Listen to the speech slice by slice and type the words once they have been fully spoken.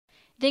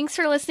Thanks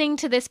for listening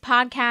to this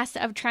podcast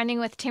of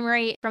Trending with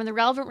Timmerie from the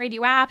Relevant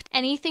Radio app.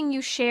 Anything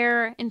you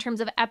share in terms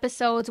of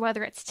episodes,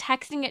 whether it's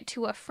texting it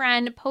to a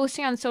friend,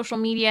 posting on social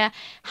media,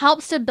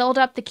 helps to build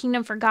up the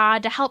kingdom for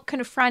God, to help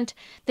confront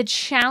the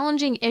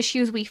challenging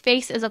issues we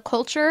face as a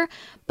culture,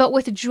 but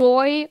with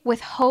joy, with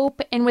hope,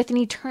 and with an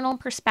eternal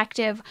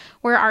perspective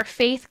where our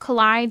faith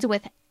collides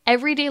with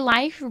everyday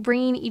life,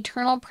 bringing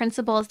eternal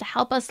principles to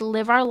help us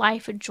live our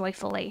life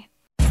joyfully.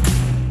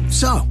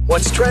 So,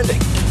 what's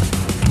trending?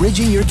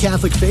 Bridging your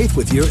Catholic faith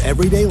with your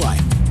everyday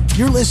life.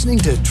 You're listening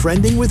to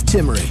Trending with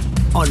Timmerie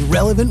on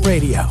Relevant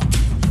Radio.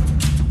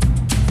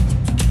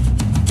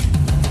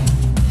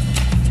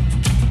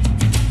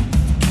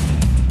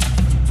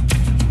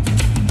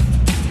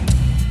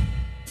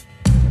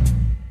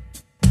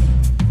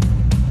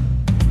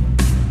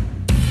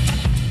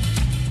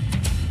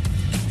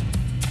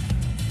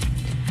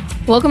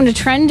 Welcome to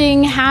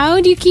Trending.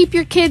 How do you keep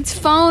your kids'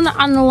 phone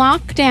on the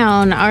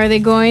lockdown? Are they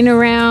going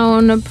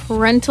around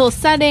parental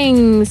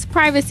settings,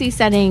 privacy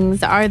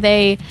settings? Are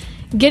they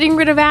getting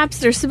rid of apps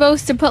they're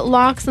supposed to put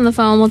locks on the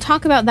phone? We'll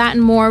talk about that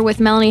and more with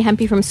Melanie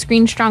Hempy from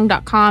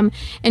ScreenStrong.com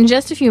in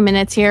just a few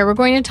minutes here. We're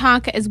going to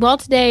talk as well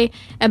today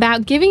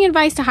about giving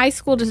advice to high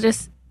school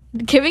students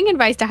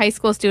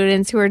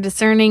who are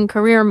discerning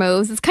career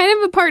moves. It's kind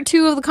of a part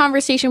two of the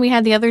conversation we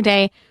had the other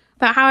day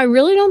about how I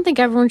really don't think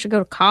everyone should go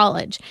to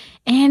college,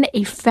 and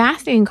a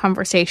fascinating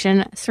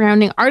conversation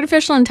surrounding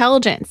artificial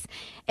intelligence.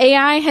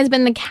 AI has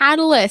been the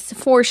catalyst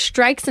for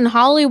strikes in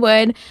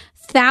Hollywood,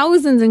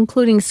 thousands,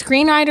 including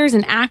screenwriters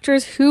and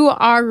actors, who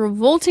are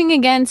revolting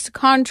against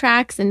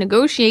contracts and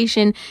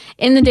negotiation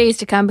in the days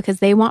to come because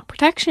they want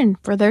protection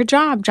for their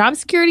job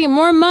security, and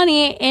more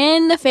money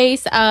in the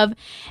face of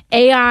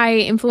AI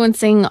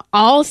influencing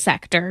all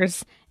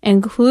sectors,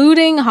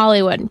 including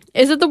Hollywood.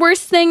 Is it the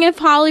worst thing if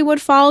Hollywood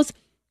falls?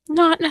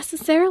 Not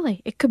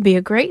necessarily. It could be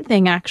a great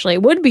thing, actually.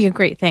 It would be a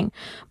great thing.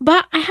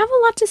 But I have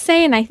a lot to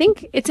say, and I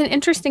think it's an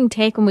interesting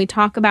take when we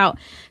talk about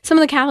some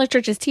of the Catholic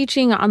Church's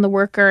teaching on the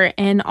worker,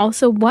 and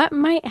also what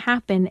might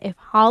happen if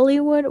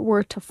Hollywood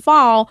were to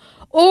fall,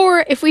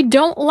 or if we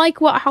don't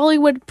like what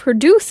Hollywood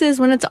produces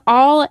when it's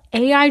all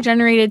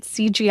AI-generated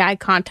CGI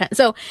content.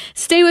 So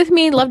stay with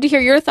me. Love to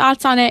hear your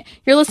thoughts on it.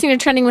 You're listening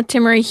to Trending with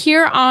Timmerie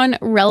here on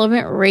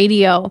Relevant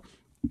Radio.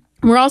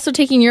 We're also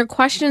taking your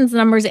questions. The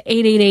number is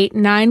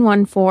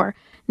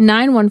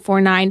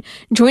 888-914-9149.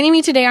 Joining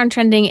me today on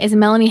Trending is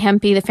Melanie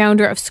Hempy, the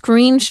founder of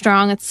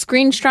ScreenStrong. It's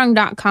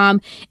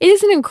ScreenStrong.com. It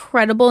is an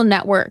incredible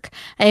network.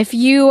 If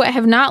you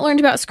have not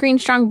learned about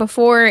ScreenStrong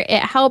before, it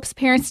helps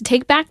parents to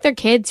take back their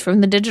kids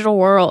from the digital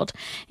world.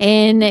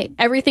 And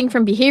everything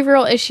from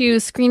behavioral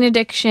issues, screen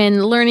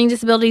addiction, learning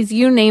disabilities,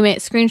 you name it,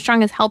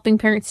 ScreenStrong is helping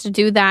parents to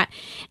do that.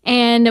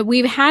 And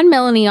we've had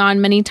Melanie on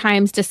many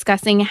times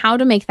discussing how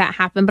to make that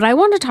happen. But I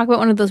want to talk about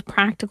one of those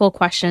practical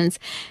questions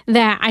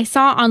that I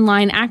saw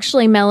online.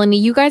 Actually, Melanie,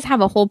 you guys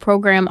have a whole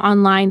program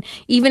online,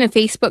 even a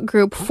Facebook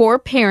group for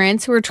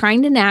parents who are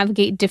trying to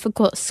navigate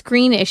difficult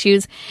screen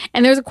issues.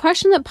 And there's a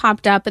question that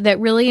popped up that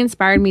really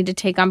inspired me to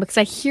take on, because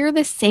I hear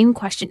the same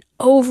question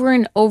over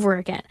and over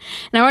again.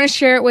 And I want to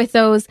share it with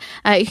those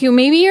who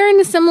maybe are in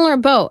a similar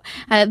boat.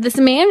 This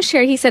man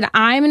shared, he said,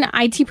 I'm an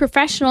IT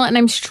professional and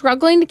I'm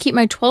struggling to keep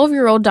my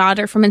 12-year-old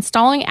daughter from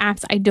installing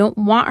apps I don't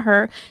want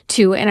her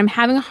to, and I'm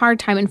having a hard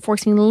time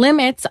enforcing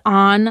limits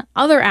on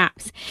other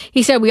apps.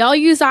 He said, we all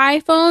use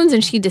iPhones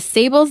and she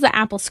disables the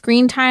Apple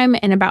screen time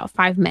in about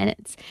 5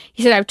 minutes.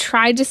 He said, I've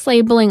tried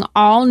disabling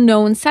all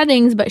known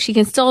settings, but she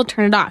can still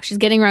turn it off. She's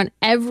getting around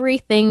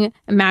everything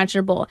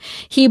imaginable.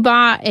 He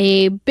bought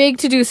a big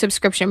to-do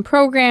subscription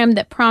program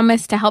that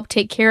promised to help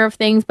take care of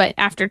things, but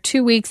after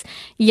 2 weeks,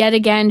 yet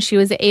again, she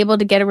was able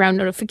to get around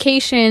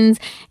notifications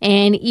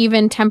and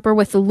even temper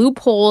with the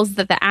loopholes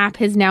that the app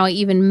has now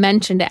even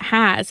mentioned it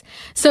has.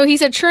 So he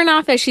said, sure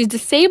enough, as she's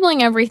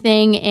disabling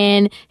everything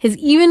and has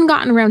even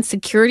gotten around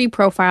security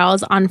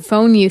profiles on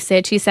phone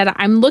usage, he said,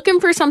 I'm looking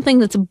for something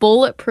that's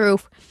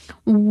bulletproof.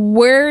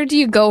 Where do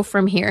you go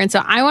from here? And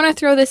so I want to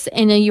throw this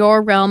into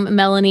your realm,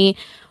 Melanie.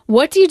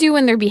 What do you do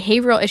when there are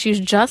behavioral issues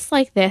just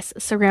like this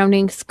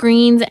surrounding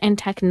screens and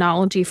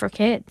technology for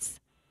kids?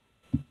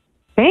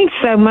 Thanks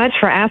so much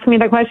for asking me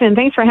that question, and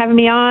thanks for having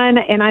me on.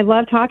 And I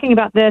love talking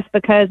about this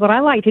because what I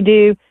like to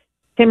do,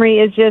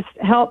 Timmerie, is just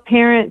help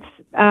parents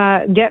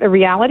get a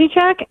reality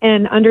check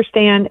and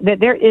understand that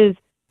there is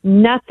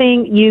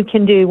nothing you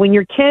can do. When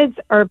your kids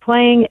are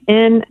playing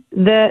in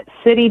the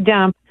city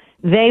dump,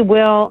 they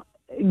will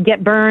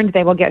get burned,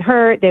 they will get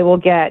hurt, they will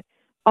get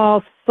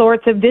all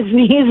sorts of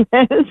diseases.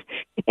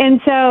 And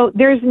so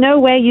there's no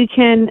way you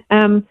can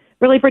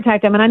really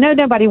protect them. And I know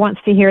nobody wants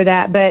to hear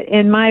that, but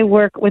in my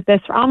work with this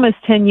for almost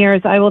 10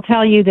 years, I will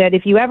tell you that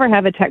if you ever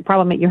have a tech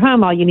problem at your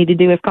home, all you need to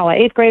do is call an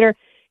 8th grader,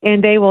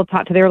 and they will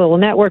talk to their little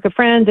network of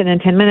friends, and in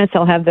 10 minutes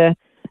they'll have the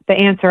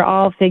answer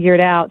all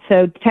figured out.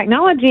 So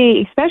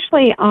technology,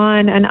 especially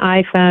on an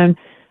iPhone,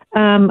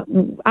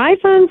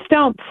 iPhones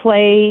don't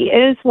play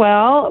as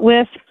well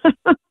with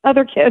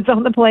other kids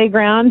on the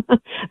playground.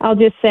 I'll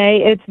just say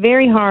it's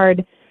very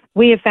hard.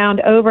 We have found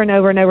over and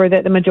over and over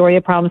that the majority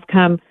of problems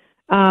come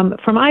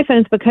from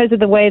iPhones because of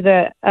the way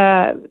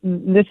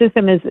the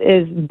system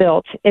is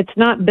built. It's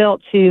not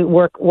built to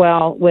work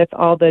well with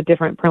all the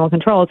different parental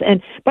controls.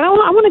 But I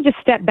want to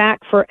just step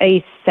back for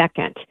a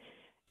second.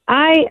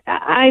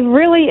 I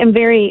really am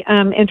very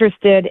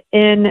interested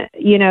in,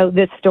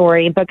 this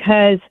story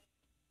because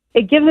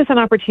it gives us an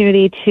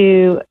opportunity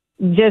to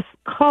just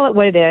call it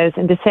what it is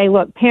and to say,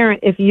 look, parent,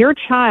 if your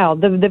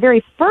child, the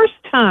very first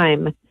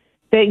time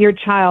that your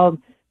child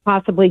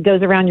possibly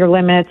goes around your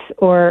limits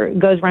or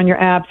goes around your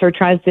apps or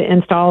tries to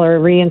install or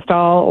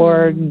reinstall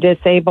or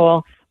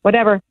disable,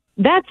 whatever,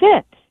 that's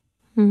it.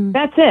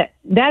 That's it.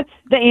 That's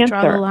the answer.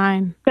 Draw the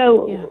line.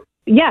 So,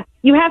 yeah,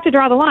 you have to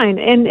draw the line.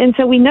 And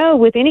so we know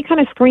with any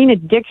kind of screen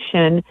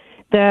addiction,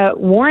 the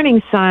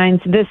warning signs,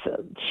 this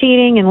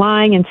cheating and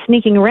lying and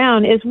sneaking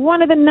around is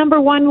one of the number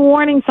one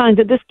warning signs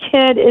that this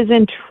kid is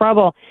in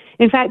trouble.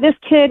 In fact, this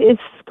kid is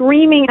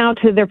screaming out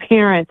to their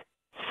parents,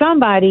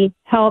 somebody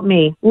help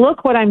me.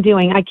 Look what I'm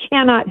doing. I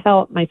cannot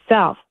help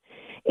myself.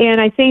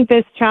 And I think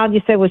this child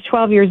you said was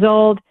 12 years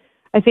old,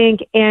 I think,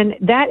 and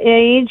that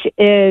age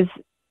is,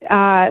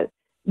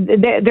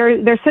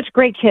 they're such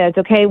great kids,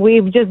 okay?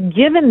 We've just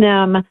given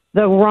them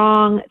the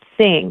wrong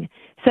thing.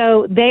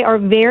 So they are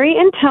very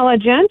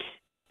intelligent,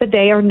 but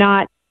they are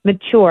not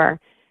mature.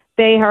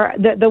 They are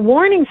the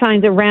warning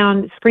signs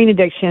around screen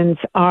addictions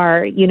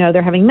are,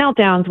 they're having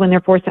meltdowns when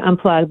they're forced to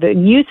unplug. The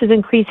use is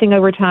increasing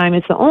over time.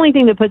 It's the only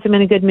thing that puts them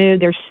in a good mood.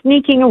 They're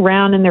sneaking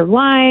around and they're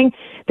lying.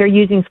 They're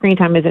using screen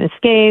time as an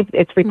escape.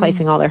 It's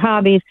replacing all their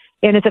hobbies,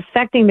 and it's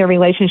affecting their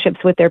relationships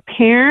with their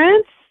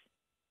parents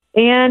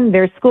and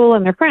their school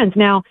and their friends.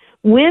 Now,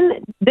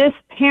 when this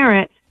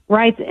parent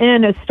writes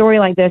in a story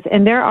like this,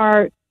 and there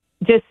are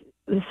just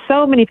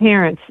so many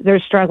parents that are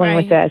struggling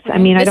with this. I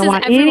mean, I don't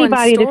want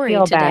anybody to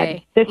feel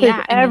bad. This is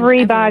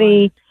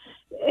everybody,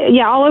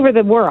 all over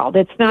the world.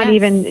 It's not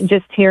even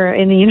just here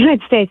in the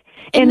United States.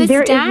 And this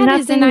there dad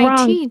is in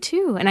wrong. IT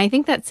too, and I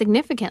think that's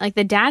significant. Like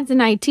the dad's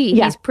in IT,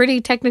 he's pretty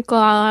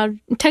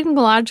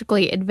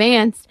technologically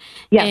advanced,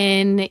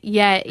 and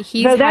yet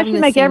he's so that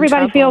should make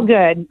everybody feel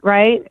good,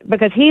 right?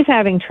 Because he's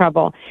having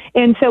trouble.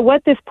 And so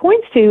what this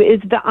points to is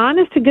the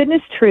honest to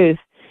goodness truth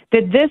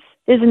that this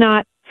is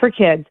not for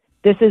kids.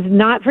 This is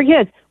not for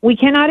kids. We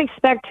cannot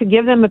expect to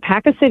give them a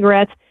pack of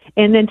cigarettes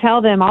and then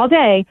tell them all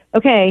day,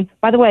 okay,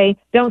 by the way,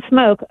 don't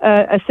smoke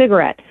a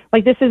cigarette.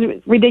 Like, this is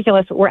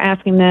ridiculous what we're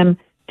asking them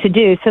to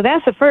do. So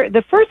that's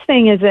the first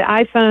thing is that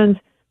iPhones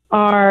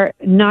are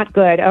not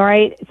good, all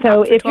right?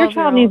 So if your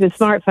child needs a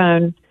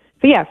smartphone,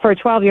 for a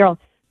 12-year-old,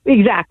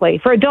 exactly.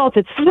 For adults,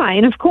 it's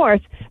fine, of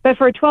course. But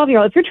for a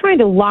 12-year-old, if you're trying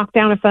to lock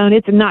down a phone,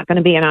 it's not going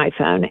to be an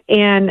iPhone.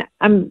 And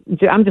I'm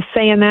just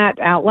saying that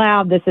out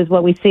loud. This is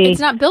what we see. It's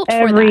not built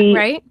for that,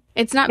 right?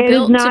 It's not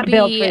built to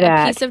be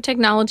a piece of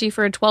technology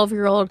for a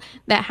 12-year-old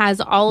that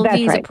has all of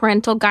these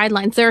parental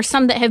guidelines. There are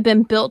some that have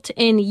been built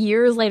in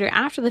years later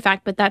after the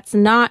fact, but that's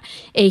not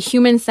a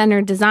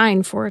human-centered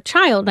design for a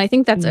child. And I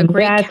think that's a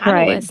great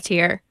catalyst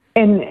here.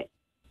 And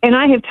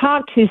I have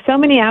talked to so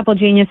many Apple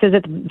geniuses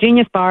at the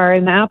Genius Bar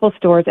and the Apple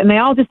stores, and they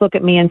all just look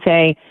at me and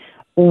say,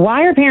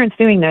 why are parents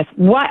doing this?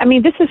 Why? I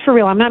mean, this is for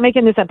real. I'm not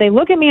making this up. They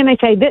look at me and they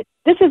say,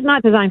 this is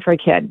not designed for a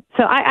kid.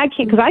 So I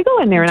can't, because I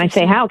go in there and I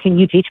say, how can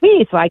you teach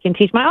me so I can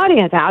teach my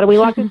audience? How do we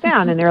lock this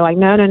down? And they're like,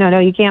 no,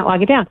 you can't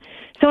lock it down.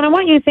 So when I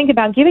want you to think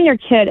about giving your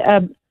kid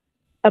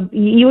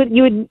you would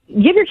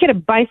give your kid a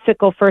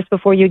bicycle first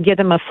before you give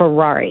them a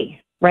Ferrari,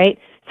 right?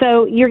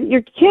 So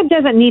your kid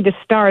doesn't need to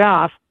start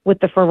off with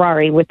the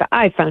Ferrari, with the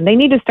iPhone. They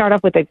need to start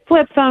off with a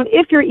flip phone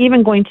if you're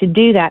even going to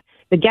do that.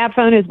 The Gap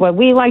phone is what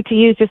we like to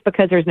use just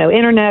because there's no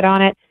internet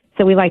on it.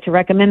 So we like to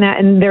recommend that.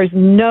 And there's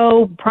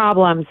no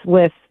problems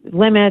with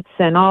limits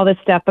and all this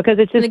stuff because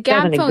it just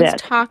doesn't exist. The Gap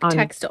phones talk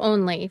text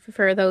only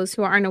for those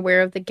who aren't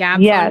aware of the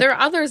Gap phone. There are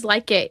others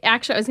like it.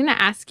 Actually, I was going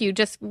to ask you,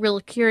 just real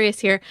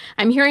curious here.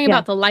 I'm hearing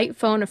about the Light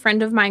phone. A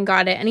friend of mine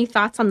got it. Any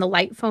thoughts on the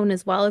Light phone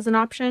as well as an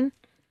option?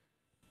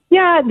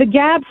 Yeah, the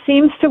Gap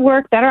seems to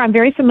work better. I'm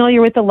very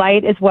familiar with the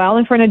Light as well,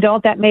 and for an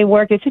adult that may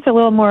work. It's just a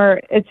little more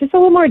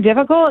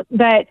difficult,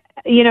 but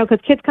because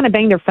kids kind of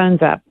bang their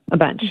phones up a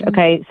bunch.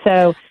 Okay,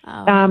 so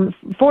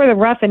for the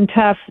rough and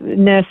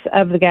toughness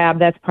of the Gap,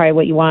 that's probably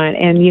what you want,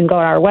 and you can go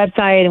to our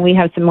website, and we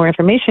have some more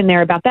information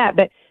there about that.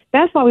 But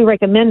that's why we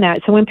recommend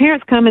that. So when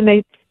parents come and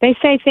they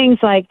say things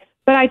like,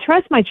 "But I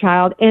trust my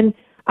child," and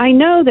I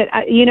know that,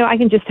 I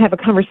can just have a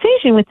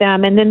conversation with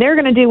them and then they're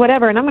going to do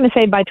whatever. And I'm going to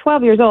say by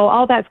 12 years old,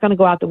 all that's going to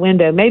go out the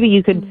window. Maybe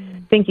you could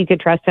think you could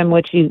trust them,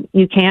 which you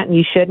can't and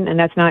you shouldn't. And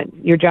that's not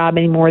your job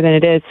any more than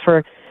it is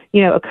for,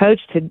 a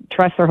coach to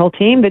trust their whole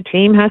team. The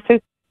team has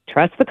to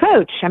trust the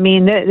coach. I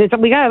mean,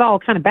 we got it all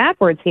kind of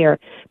backwards here.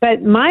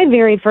 But my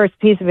very first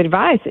piece of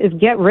advice is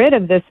get rid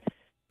of this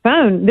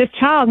phone. This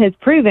child has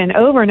proven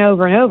over and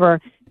over and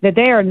over that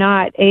they are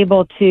not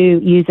able to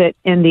use it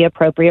in the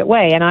appropriate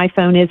way. An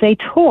iPhone is a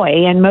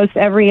toy, and most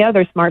every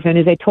other smartphone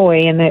is a toy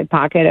in the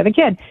pocket of a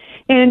kid.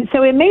 And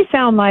so it may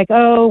sound like,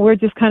 oh, we're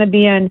just kind of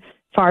being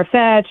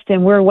far-fetched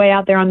and we're way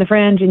out there on the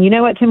fringe. And you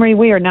know what, Timmerie?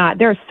 We are not.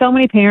 There are so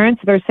many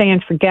parents that are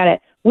saying, forget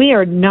it. We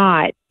are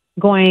not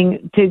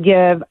going to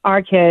give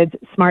our kids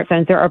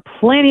smartphones. There are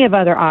plenty of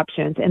other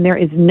options, and there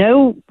is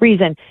no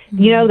reason.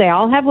 You know, they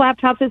all have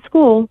laptops at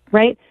school,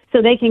 right?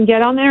 So they can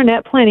get on the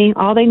internet plenty,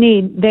 all they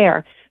need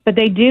there. But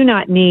they do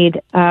not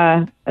need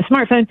a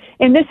smartphone.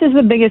 And this is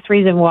the biggest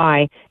reason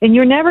why. And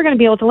you're never going to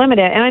be able to limit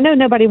it. And I know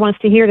nobody wants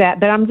to hear that,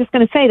 but I'm just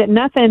going to say that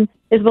nothing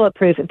is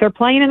bulletproof. If they're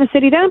playing in the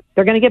city dump,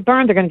 they're going to get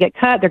burned, they're going to get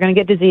cut, they're going to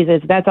get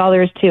diseases. That's all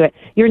there is to it.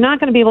 You're not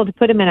going to be able to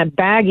put them in a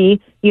baggie,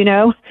 you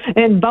know,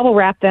 and bubble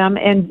wrap them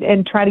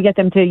and try to get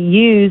them to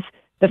use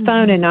the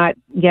phone and not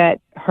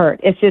get hurt.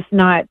 It's just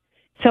not.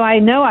 So I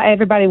know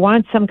everybody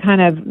wants some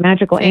kind of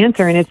magical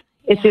answer, and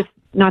it's just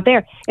not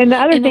there. And the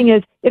other thing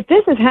is, if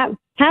this is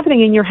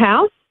happening in your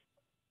house,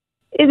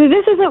 this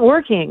isn't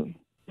working.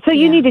 So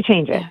you need to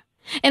change it. Yeah.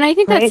 And I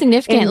think that's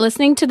significant.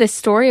 Listening to this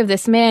story of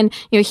this man,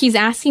 you know, he's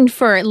asking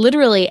for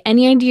literally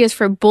any ideas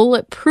for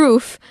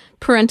bulletproof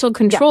parental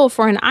control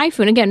for an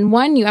iPhone. Again,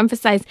 one, you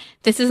emphasize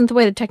this isn't the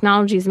way the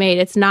technology is made.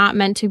 It's not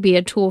meant to be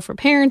a tool for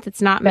parents.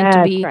 It's not meant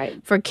to be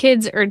for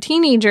kids or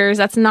teenagers.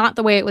 That's not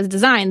the way it was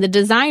designed. The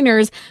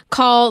designers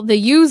call the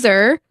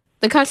user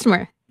the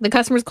customer. The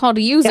customer's called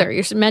a user.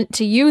 You're meant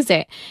to use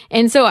it.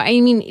 And so,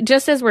 I mean,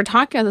 just as we're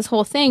talking about this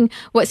whole thing,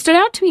 what stood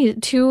out to me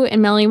too,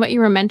 and Melanie, what you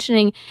were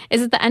mentioning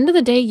is at the end of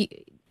the day,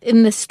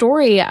 in the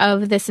story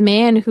of this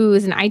man who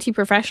is an IT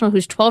professional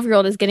whose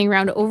 12-year-old is getting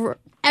around over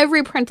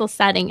every parental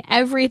setting,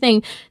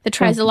 everything that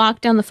tries to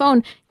lock down the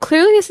phone,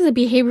 clearly this is a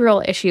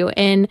behavioral issue,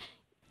 and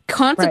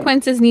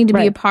consequences need to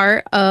be a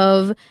part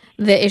of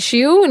the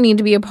issue, need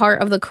to be a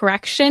part of the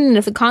correction. And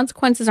if the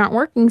consequences aren't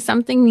working,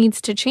 something needs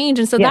to change.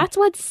 And so that's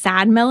what's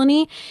sad,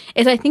 Melanie,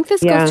 is I think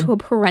this goes to a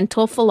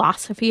parental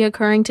philosophy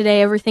occurring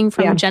today, everything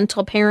from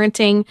gentle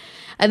parenting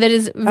that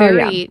is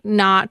very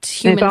not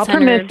human-centered. It's all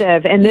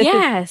permissive. And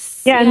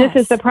this and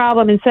this is the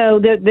problem. And so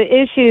the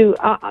issue,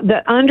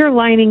 the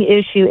underlining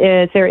issue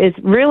is there is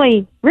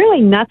really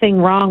nothing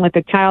wrong with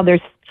the child.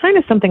 There's kind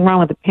of something wrong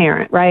with the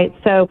parent, right?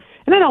 So,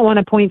 and I don't want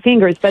to point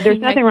fingers, but there's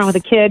nothing wrong with a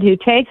kid who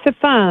takes a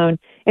phone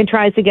and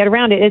tries to get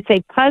around it. It's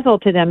a puzzle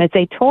to them. It's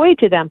a toy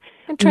to them.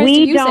 And tries to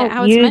use it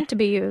how it's meant to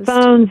be used.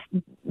 Phones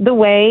the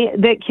way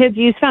that kids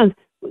use phones.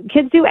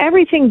 Kids do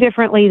everything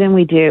differently than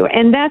we do,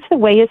 and that's the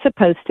way it's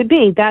supposed to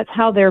be. That's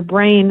how their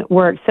brain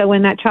works. So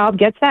when that child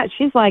gets that,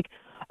 she's like,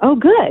 oh,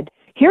 good.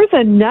 Here's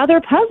another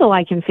puzzle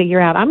I can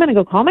figure out. I'm going to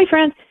go call my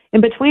friends.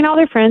 And between all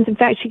their friends, in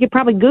fact, she could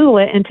probably Google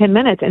it in 10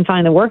 minutes and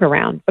find the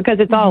workaround because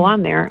it's all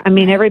on there. I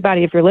mean,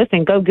 everybody, if you're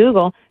listening, go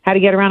Google how to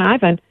get around an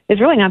iPhone. It's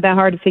really not that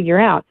hard to figure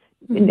out.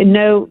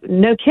 No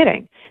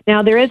kidding.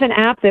 Now, there is an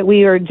app that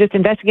we are just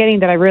investigating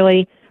that I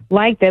really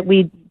like that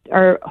we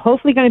are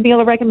hopefully going to be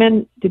able to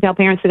recommend to tell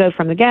parents to go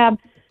from the Gab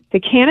to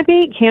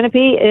Canopy.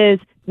 Canopy is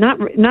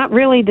not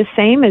really the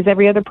same as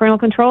every other parental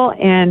control,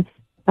 and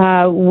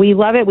we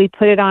love it. We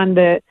put it on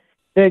the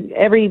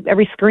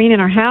every screen in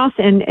our house,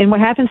 and what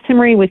happens,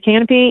 Timmerie, with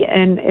Canopy,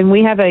 and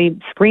we have a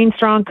Screen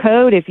Strong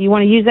code if you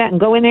want to use that and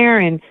go in there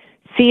and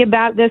see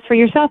about this for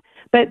yourself.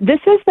 But this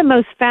is the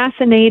most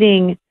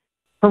fascinating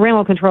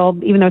parental control,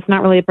 even though it's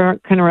not really a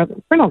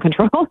parental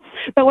control.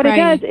 But what it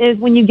does is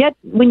when you get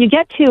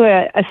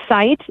to a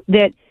site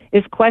that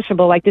is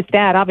questionable, like this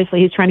dad,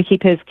 obviously he's trying to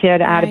keep his kid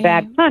out of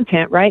bad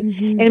content, right?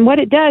 And what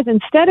it does,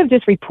 instead of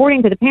just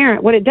reporting to the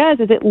parent, what it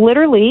does is it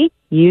literally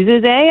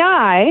uses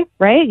AI,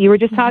 right? You were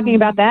just talking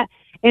about that.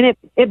 And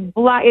it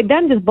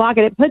doesn't just block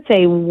it, it puts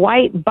a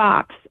white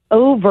box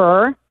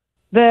over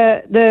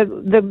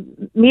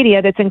the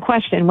media that's in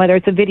question, whether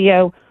it's a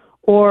video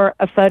or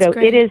a photo.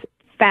 It is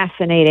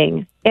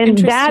fascinating. And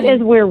that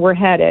is where we're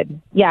headed.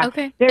 Yeah.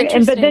 Okay.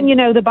 But then, you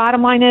know, the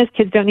bottom line is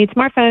kids don't need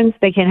smartphones.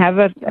 They can have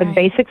a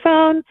basic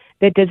phone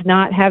that does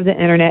not have the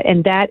internet.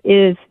 And that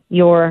is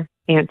your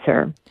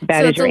answer.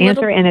 That is your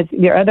answer. And it's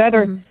your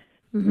other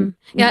the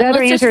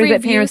other answer is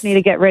that parents need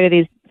to get rid of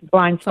these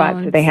blind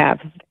spots that they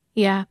have.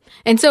 Yeah.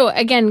 And so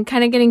again,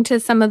 kind of getting to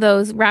some of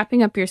those,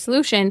 wrapping up your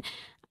solution.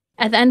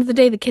 At the end of the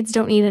day, the kids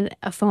don't need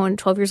a phone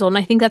 12 years old. And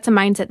I think that's a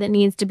mindset that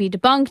needs to be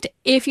debunked.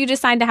 If you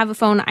decide to have a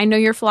phone, I know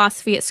your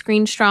philosophy at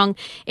Screen Strong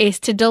is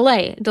to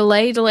delay.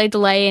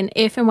 And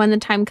if and when the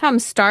time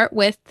comes, start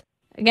with,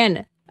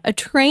 again, a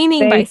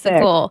training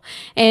bicycle.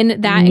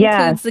 And that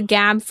includes the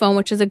Gab phone,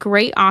 which is a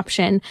great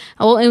option.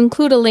 I will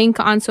include a link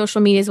on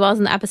social media as well as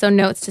in the episode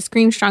notes to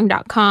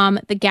screenstrong.com,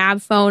 the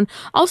Gab phone,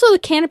 also the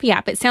Canopy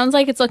app. It sounds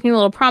like it's looking a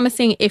little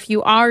promising if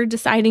you are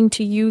deciding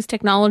to use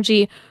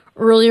technology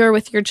earlier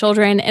with your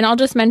children. And I'll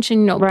just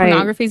mention,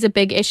 pornography is a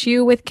big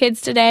issue with kids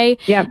today.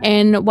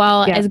 And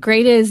while as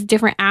great as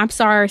different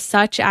apps are,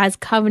 such as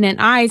Covenant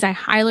Eyes, I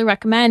highly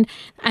recommend,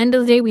 at the end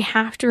of the day, we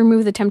have to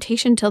remove the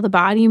temptation till the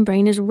body and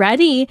brain is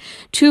ready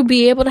to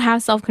be able to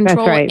have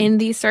self-control in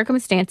these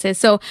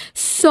circumstances.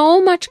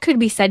 So much could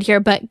be said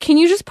here, but can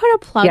you just put a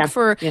plug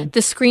for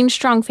the Screen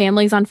Strong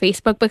families on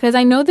Facebook? Because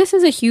I know this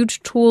is a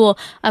huge tool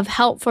of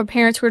help for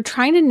parents who are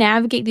trying to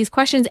navigate these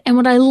questions. And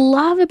what I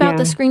love about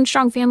the Screen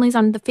Strong families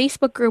on the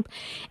Facebook group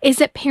is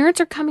that parents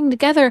are coming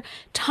together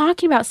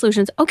talking about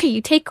solutions. Okay,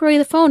 you take away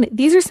the phone.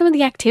 These are some of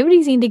the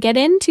activities you need to get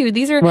into.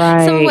 These are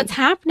some of what's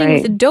happening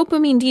with the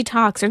dopamine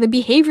detox or the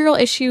behavioral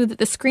issue that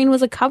the screen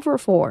was a cover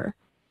for.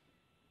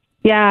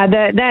 Yeah,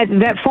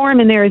 that forum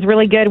in there is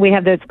really good. We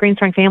have the Screen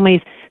Strong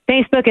Families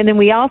Facebook, and then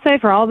we also,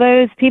 for all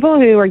those people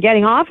who are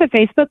getting off of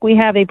Facebook, we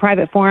have a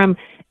private forum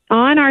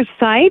on our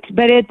site,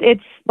 but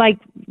it's like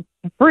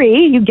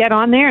free. You get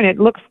on there, and it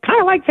looks kind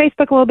of like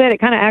Facebook a little bit. It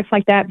kind of acts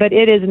like that, but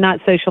it is not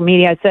social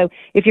media. So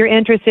if you're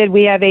interested,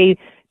 we have a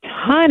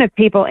ton of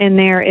people in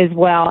there as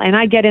well. And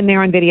I get in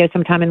there on video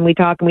sometime, and we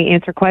talk and we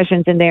answer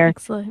questions in there.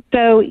 Excellent.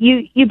 So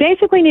you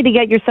basically need to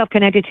get yourself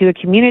connected to a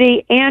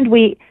community, and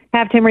we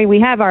have, Timmerie, we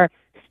have our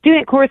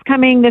student course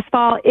coming this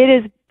fall. It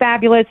is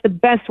fabulous, the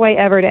best way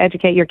ever to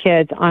educate your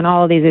kids on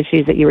all of these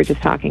issues that you were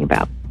just talking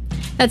about.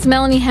 That's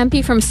Melanie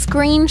Hempy from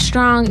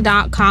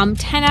ScreenStrong.com.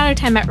 10 out of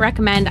 10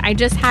 recommend. I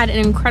just had an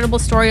incredible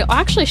story. I'll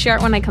actually share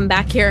it when I come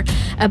back here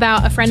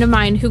about a friend of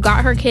mine who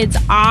got her kids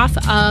off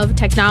of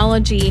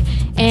technology,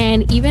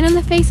 and even in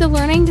the face of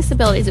learning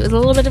disabilities, it was a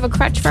little bit of a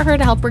crutch for her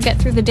to help her get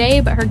through the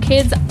day, but her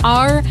kids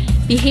are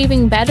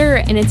behaving better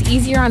and it's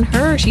easier on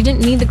her. She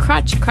didn't need the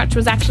crutch. The crutch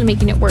was actually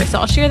making it worse. So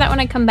I'll share that when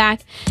I come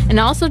back, and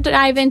also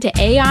dive into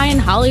AI in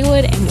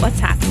Hollywood and what's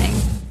happening.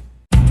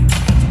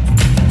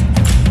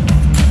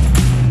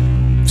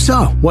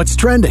 So, what's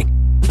trending?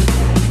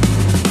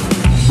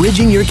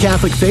 Bridging your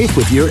Catholic faith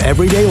with your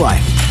everyday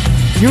life.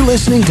 You're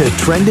listening to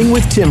Trending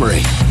with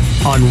Timmerie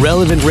on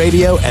Relevant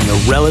Radio and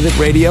the Relevant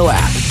Radio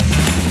app.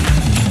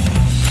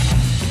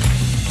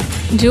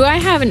 Do I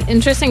have an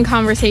interesting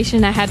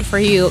conversation ahead for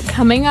you?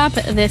 Coming up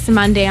this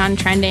Monday on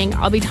Trending,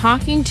 I'll be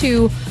talking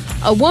to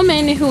a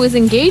woman who was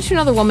engaged to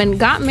another woman,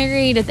 got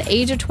married at the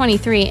age of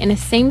 23 in a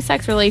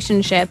same-sex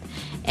relationship,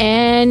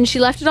 and she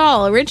left it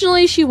all.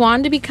 Originally, she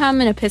wanted to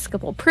become an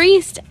Episcopal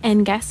priest,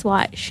 and guess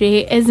what? She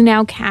is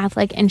now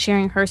Catholic and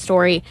sharing her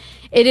story.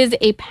 It is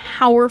a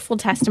powerful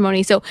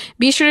testimony. So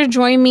be sure to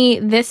join me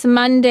this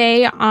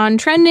Monday on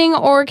Trending,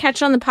 or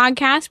catch it on the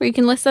podcast where you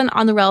can listen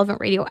on the Relevant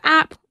Radio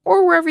app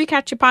or wherever you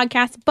catch your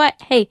podcasts.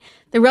 But hey,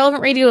 the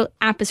Relevant Radio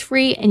app is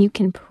free and you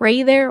can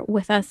pray there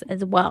with us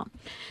as well.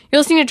 You're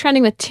listening to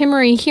Trending with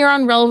Timmerie here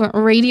on Relevant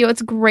Radio.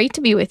 It's great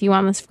to be with you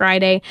on this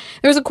Friday.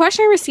 There was a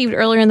question I received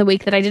earlier in the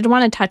week that I did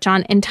want to touch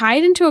on and tie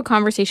it into a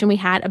conversation we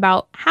had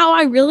about how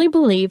I really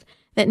believe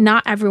that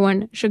not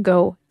everyone should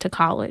go to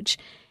college.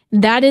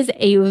 That is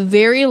a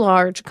very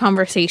large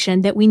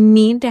conversation that we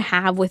need to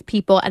have with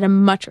people at a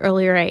much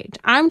earlier age.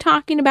 I'm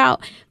talking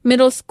about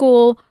middle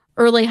school,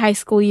 early high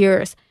school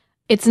years.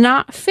 It's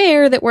not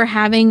fair that we're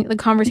having the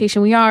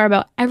conversation we are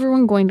about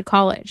everyone going to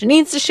college. It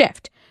needs to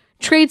shift.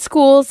 Trade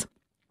schools,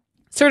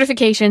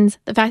 certifications,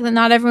 the fact that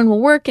not everyone will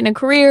work in a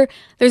career,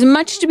 there's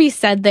much to be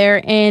said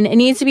there, and it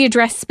needs to be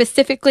addressed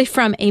specifically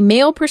from a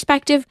male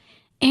perspective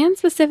and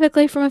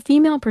specifically from a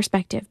female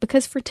perspective,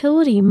 because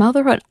fertility,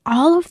 motherhood,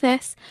 all of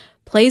this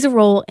plays a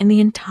role in the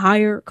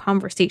entire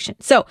conversation.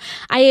 So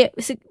I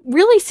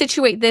really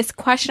situate this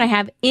question I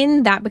have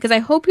in that, because I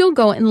hope you'll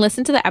go and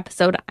listen to the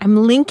episode.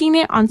 I'm linking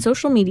it on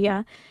social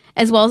media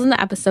as well as in the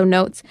episode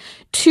notes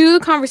to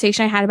the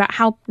conversation I had about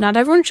how not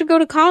everyone should go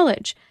to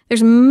college.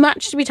 There's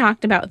much to be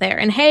talked about there.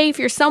 And hey, if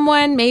you're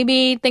someone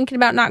maybe thinking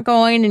about not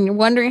going and you're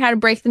wondering how to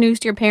break the news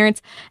to your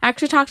parents, I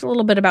actually talked a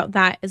little bit about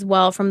that as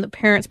well from the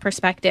parents'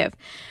 perspective.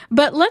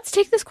 But let's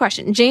take this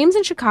question. James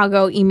in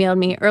Chicago emailed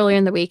me earlier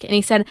in the week, and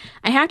he said,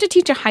 I have to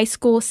teach a high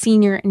school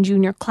senior and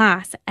junior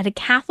class at a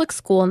Catholic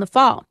school in the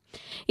fall.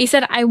 He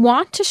said, I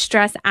want to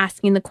stress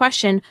asking the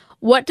question,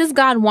 what does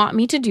God want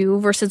me to do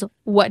versus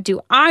what do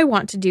I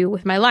want to do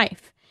with my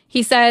life?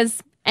 He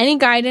says, any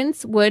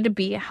guidance would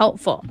be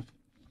helpful.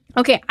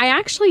 Okay, I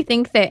actually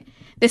think that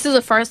this is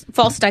a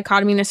false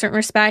dichotomy in a certain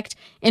respect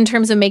in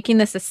terms of making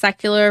this a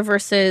secular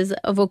versus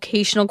a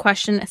vocational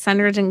question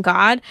centered in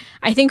God.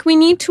 I think we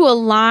need to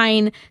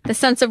align the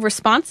sense of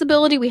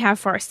responsibility we have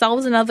for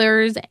ourselves and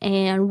others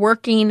and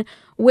working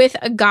with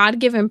a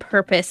God-given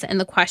purpose in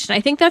the question.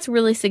 I think that's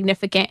really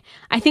significant.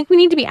 I think we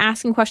need to be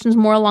asking questions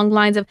more along the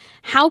lines of,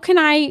 how can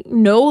I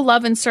know,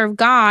 love, and serve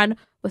God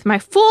with my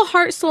full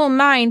heart, soul, and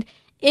mind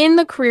in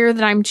the career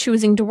that I'm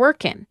choosing to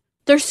work in?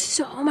 There's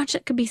so much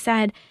that could be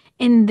said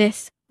in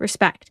this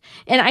respect.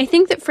 And I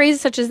think that phrases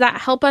such as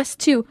that help us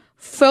to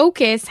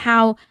focus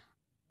how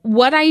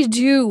what I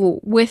do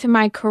with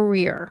my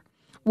career,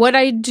 what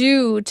I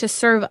do to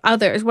serve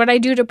others, what I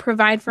do to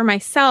provide for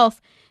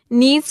myself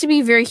needs to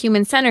be very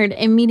human-centered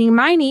in meeting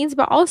my needs,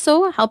 but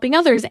also helping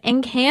others.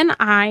 And can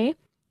I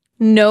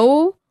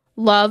know,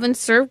 love, and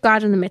serve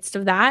God in the midst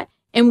of that?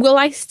 And will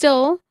I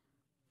still,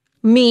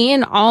 me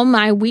and all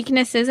my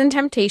weaknesses and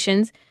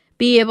temptations,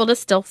 be able to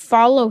still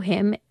follow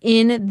him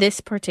in this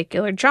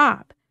particular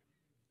job?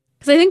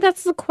 Because I think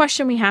that's the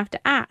question we have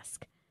to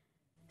ask.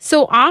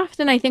 So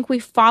often I think we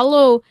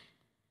follow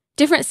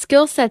different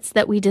skill sets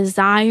that we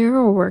desire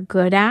or we're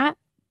good at,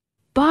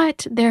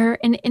 but they're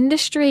in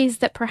industries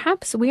that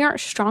perhaps we aren't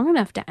strong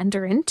enough to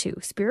enter into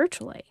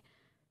spiritually.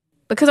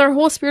 because our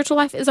whole spiritual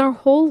life is our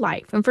whole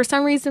life. And for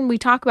some reason, we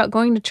talk about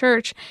going to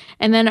church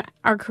and then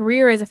our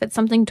career as if it's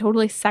something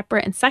totally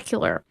separate and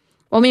secular.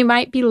 Well, we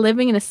might be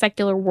living in a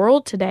secular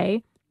world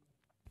today.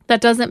 That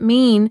doesn't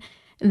mean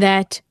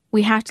that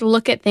we have to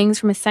look at things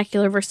from a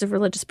secular versus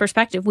religious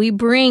perspective. We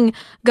bring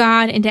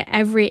God into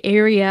every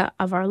area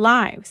of our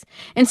lives.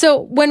 And so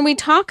when we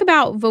talk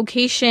about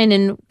vocation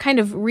and kind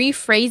of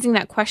rephrasing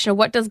that question of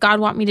what does God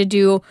want me to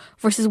do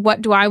versus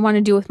what do I want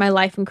to do with my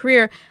life and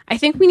career, I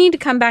think we need to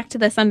come back to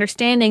this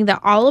understanding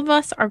that all of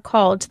us are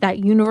called to that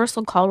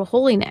universal call to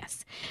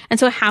holiness. And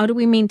so how do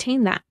we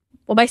maintain that?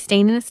 Well, by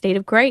staying in a state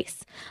of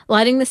grace,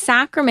 letting the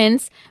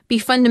sacraments be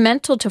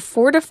fundamental to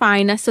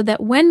fortifying us so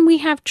that when we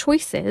have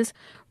choices,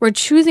 we're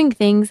choosing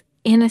things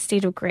in a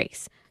state of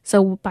grace.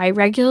 So by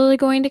regularly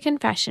going to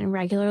confession,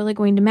 regularly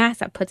going to Mass,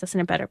 that puts us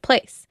in a better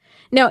place.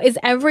 Now, is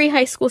every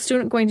high school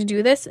student going to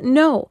do this?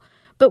 No.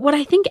 But what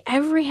I think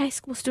every high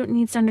school student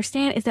needs to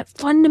understand is that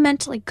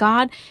fundamentally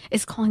God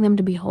is calling them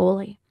to be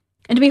holy.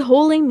 And to be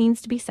holy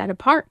means to be set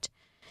apart.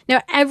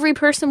 Now, every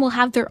person will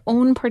have their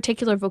own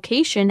particular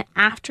vocation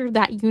after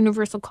that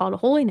universal call to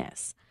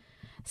holiness.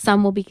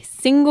 Some will be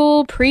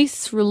single,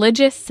 priests,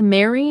 religious,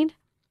 married.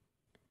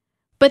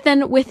 But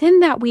then within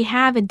that, we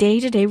have a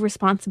day-to-day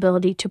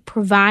responsibility to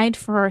provide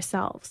for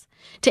ourselves,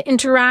 to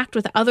interact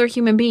with other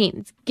human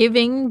beings,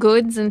 giving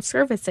goods and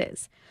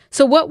services.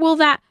 So what will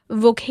that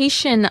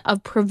vocation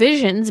of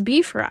provisions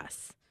be for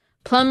us?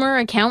 Plumber,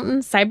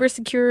 accountant,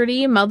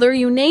 cybersecurity, mother,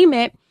 you name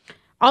it.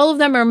 All of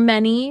them are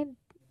many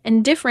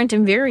and different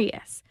and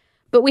various.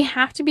 But we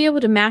have to be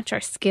able to match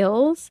our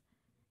skills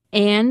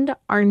and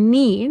our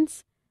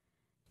needs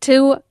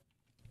to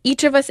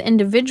each of us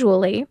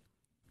individually.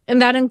 And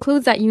that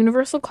includes that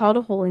universal call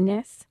to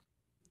holiness,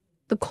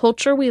 the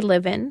culture we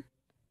live in,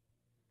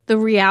 the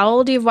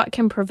reality of what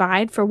can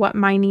provide for what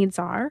my needs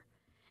are,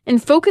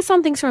 and focus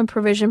on things from a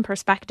provision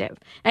perspective.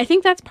 And I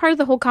think that's part of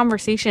the whole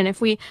conversation.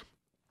 If we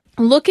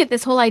look at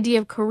this whole idea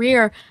of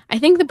career, I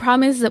think the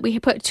problem is that we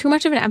put too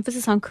much of an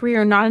emphasis on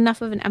career, not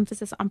enough of an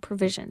emphasis on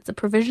provisions. The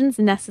provisions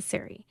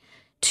necessary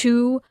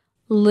to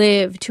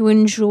live, to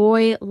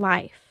enjoy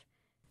life.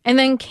 And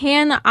then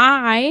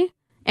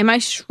am I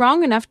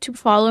strong enough to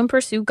follow and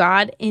pursue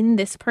God in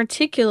this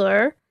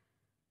particular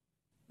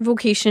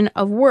vocation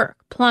of work,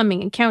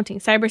 plumbing, accounting,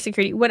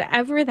 cybersecurity,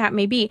 whatever that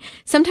may be?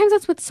 Sometimes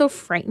that's what's so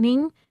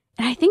frightening.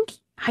 And I think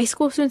high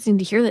school students need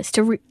to hear this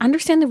to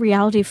understand the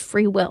reality of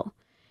free will.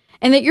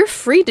 And that you're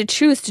free to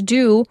choose to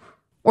do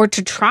or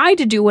to try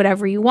to do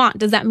whatever you want.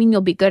 Does that mean you'll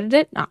be good at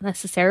it? Not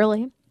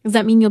necessarily. Does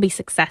that mean you'll be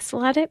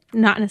successful at it?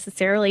 Not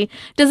necessarily.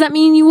 Does that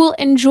mean you will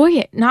enjoy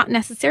it? Not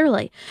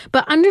necessarily.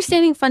 But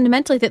understanding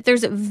fundamentally that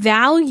there's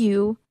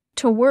value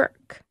to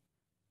work.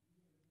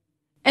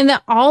 And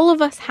that all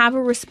of us have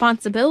a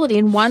responsibility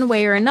in one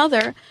way or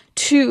another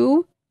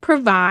to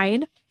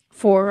provide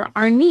for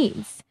our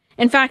needs.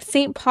 In fact,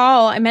 St.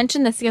 Paul, I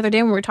mentioned this the other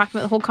day when we were talking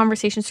about the whole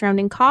conversation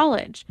surrounding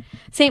college.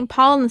 St.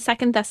 Paul in the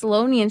 2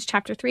 Thessalonians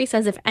chapter 3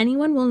 says, if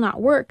anyone will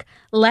not work,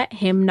 let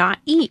him not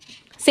eat.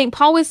 St.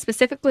 Paul was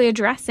specifically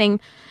addressing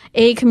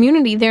a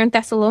community there in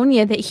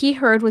Thessalonia that he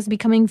heard was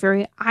becoming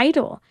very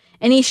idle.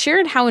 And he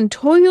shared how in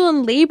toil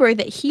and labor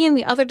that he and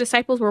the other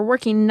disciples were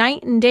working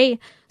night and day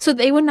so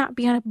they would not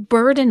be a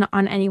burden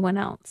on anyone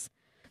else.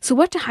 So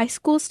what do high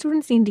school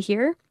students need to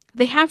hear?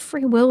 They have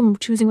free will in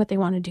choosing what they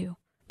want to do.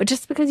 But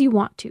just because you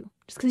want to,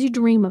 just because you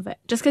dream of it,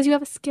 just because you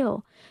have a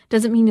skill,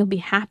 doesn't mean you'll be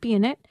happy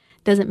in it,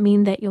 doesn't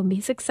mean that you'll be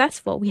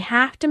successful. We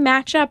have to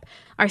match up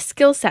our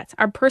skill sets,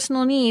 our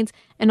personal needs,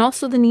 and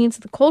also the needs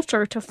of the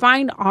culture to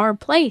find our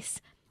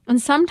place.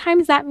 And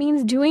sometimes that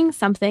means doing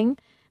something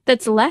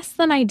that's less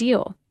than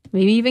ideal,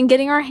 maybe even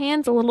getting our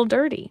hands a little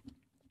dirty,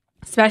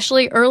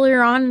 especially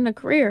earlier on in a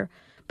career.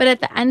 But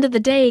at the end of the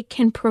day,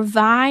 can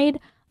provide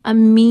a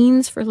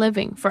means for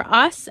living for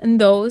us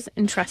and those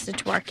entrusted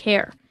to our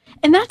care.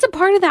 And that's a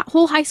part of that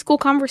whole high school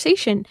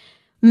conversation.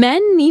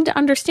 Men need to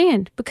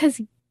understand because,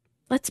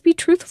 let's be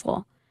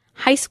truthful,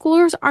 high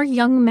schoolers are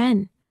young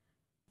men.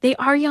 They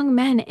are young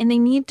men and they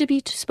need to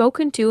be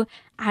spoken to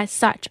as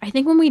such. I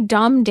think when we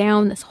dumb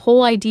down this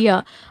whole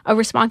idea of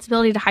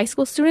responsibility to high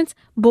school students,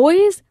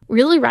 boys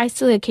really rise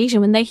to the occasion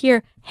when they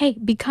hear, hey,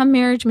 become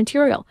marriage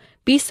material.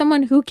 Be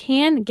someone who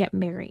can get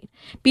married.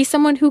 Be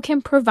someone who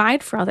can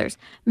provide for others.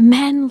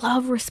 Men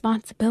love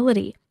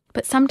responsibility,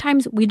 but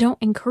sometimes we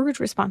don't encourage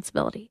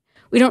responsibility.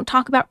 We don't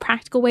talk about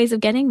practical ways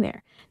of getting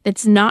there.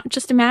 It's not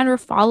just a matter of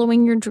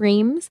following your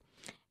dreams.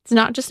 It's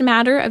not just a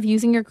matter of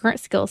using your current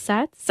skill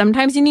sets.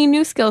 Sometimes you need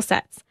new skill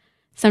sets.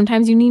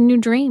 Sometimes you need new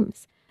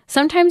dreams.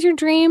 Sometimes your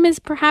dream is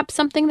perhaps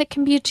something that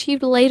can be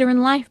achieved later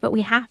in life, but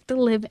we have to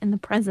live in the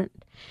present.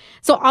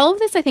 So all of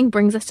this, I think,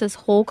 brings us to this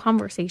whole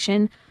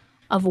conversation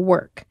of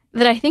work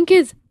that I think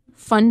is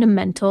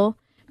fundamental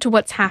to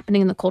what's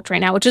happening in the culture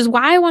right now, which is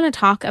why I want to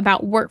talk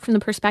about work from the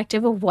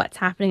perspective of what's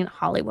happening in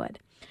Hollywood.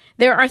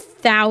 There are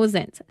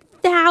thousands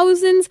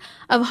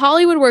of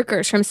Hollywood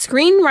workers, from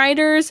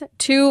screenwriters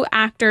to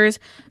actors,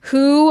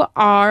 who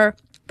are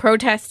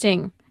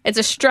protesting. It's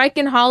a strike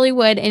in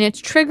Hollywood, and it's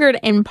triggered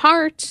in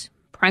part,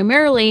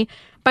 primarily,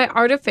 by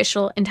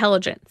artificial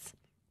intelligence.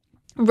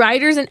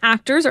 Writers and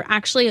actors are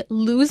actually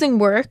losing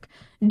work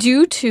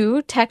due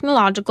to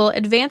technological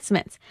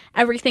advancements.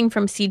 Everything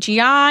from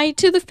CGI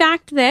to the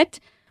fact that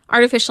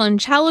artificial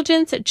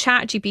intelligence,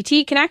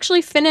 ChatGPT, can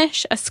actually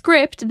finish a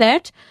script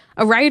that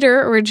a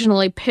writer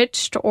originally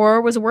pitched or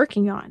was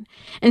working on.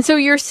 And so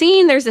you're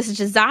seeing there's this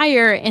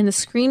desire in the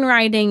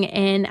screenwriting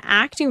and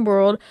acting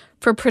world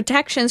for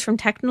protections from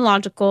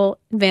technological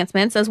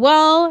advancements, as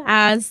well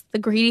as the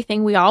greedy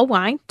thing we all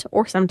want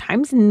or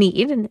sometimes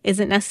need, and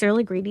isn't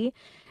necessarily greedy,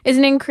 is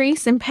an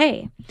increase in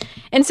pay.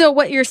 And so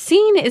what you're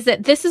seeing is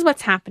that this is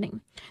what's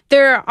happening.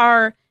 There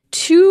are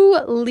two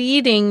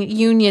leading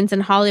unions in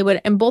Hollywood,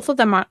 and both of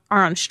them are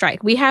on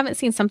strike. We haven't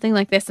seen something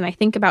like this in, I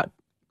think, about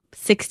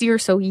 60 or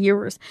so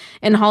years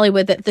in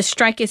Hollywood, that the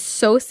strike is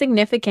so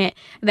significant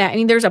that, I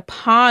mean, there's a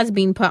pause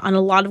being put on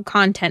a lot of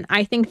content.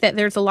 I think that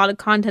there's a lot of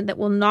content that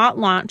will not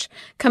launch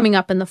coming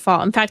up in the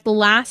fall. In fact, the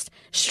last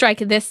strike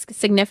this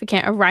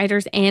significant of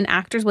writers and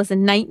actors was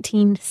in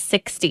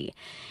 1960.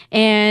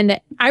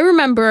 And I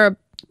remember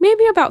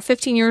maybe about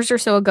 15 years or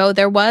so ago,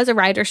 there was a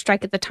writer's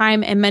strike at the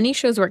time, and many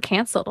shows were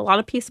canceled. A lot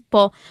of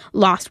people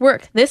lost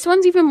work. This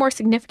one's even more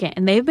significant,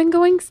 and they've been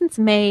going since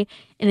May,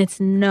 and it's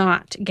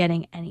not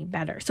getting any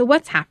better. So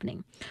what's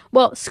happening?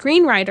 Well,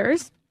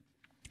 screenwriters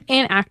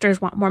and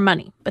actors want more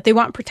money, but they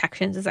want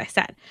protections, as I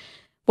said.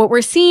 What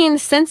we're seeing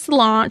since the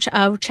launch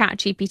of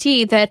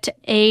ChatGPT, that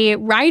a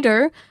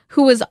writer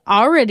who was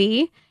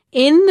already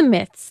in the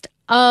midst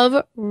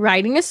of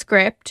writing a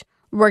script,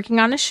 working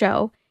on a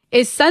show,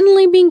 is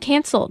suddenly being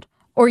canceled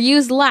or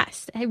used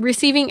less,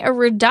 receiving a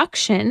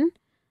reduction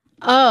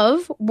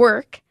of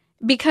work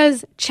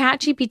because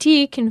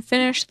ChatGPT can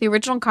finish the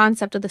original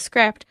concept of the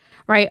script,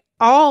 write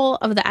all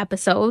of the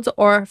episodes,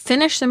 or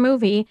finish the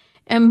movie,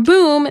 and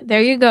boom,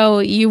 there you go.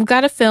 You've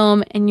got a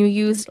film and you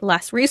used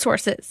less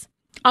resources.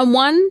 On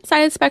one side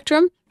of the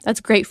spectrum,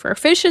 that's great for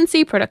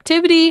efficiency,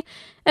 productivity,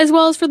 as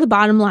well as for the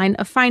bottom line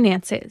of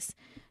finances.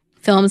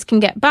 Films can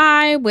get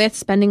by with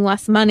spending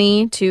less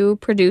money to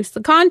produce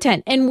the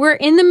content. And we're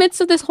in the midst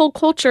of this whole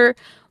culture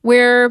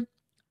where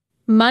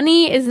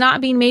money is not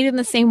being made in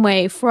the same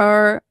way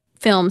for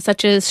films,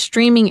 such as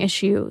streaming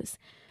issues.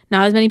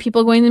 Not as many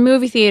people going to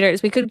movie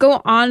theaters. We could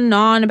go on and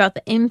on about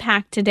the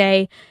impact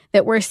today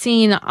that we're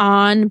seeing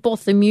on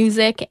both the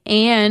music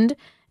and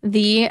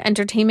the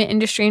entertainment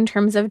industry in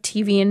terms of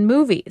TV and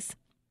movies.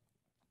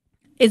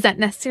 Is that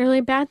necessarily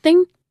a bad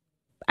thing?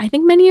 I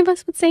think many of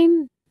us would say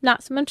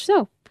not so much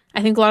so.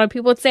 I think a lot of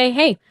people would say,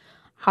 hey,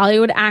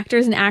 Hollywood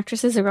actors and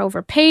actresses are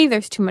overpaid.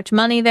 There's too much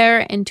money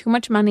there, and too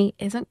much money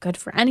isn't good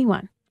for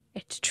anyone.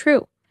 It's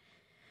true.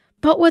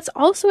 But what's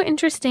also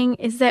interesting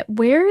is that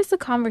where is the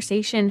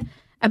conversation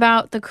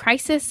about the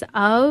crisis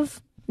of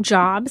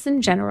jobs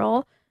in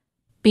general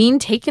being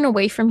taken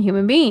away from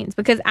human beings?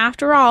 Because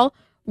after all,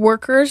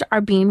 workers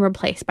are being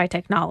replaced by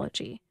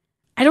technology.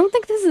 I don't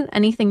think this is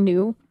anything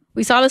new.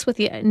 We saw this with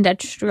the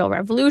Industrial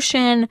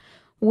Revolution,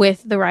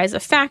 with the rise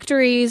of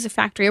factories,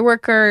 factory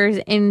workers,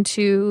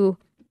 into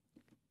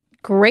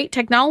great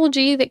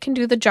technology that can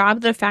do the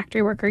job that a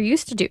factory worker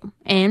used to do.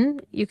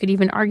 And you could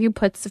even argue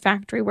puts the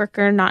factory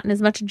worker not in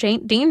as much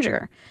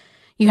danger.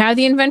 You have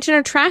the invention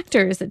of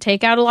tractors that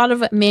take out a lot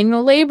of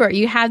manual labor.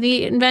 You have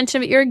the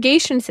invention of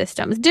irrigation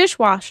systems,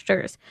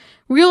 dishwashers.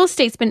 Real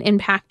estate's been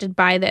impacted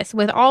by this,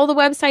 with all the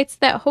websites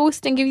that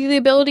host and give you the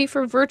ability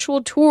for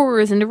virtual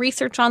tours and to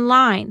research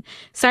online.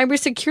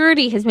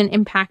 Cybersecurity has been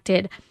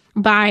impacted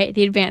by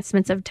the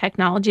advancements of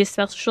technology,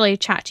 especially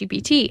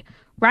ChatGPT.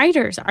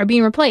 Writers are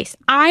being replaced.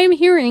 I'm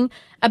hearing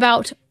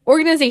about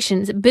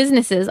organizations,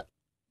 businesses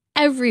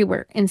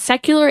everywhere in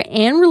secular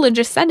and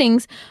religious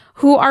settings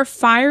who are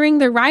firing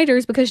their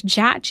writers because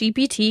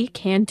ChatGPT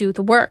can do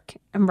the work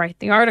and write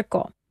the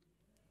article.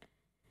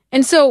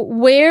 And so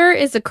where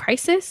is the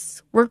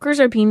crisis?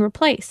 Workers are being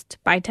replaced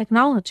by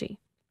technology.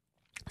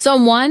 So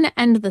on one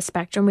end of the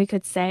spectrum, we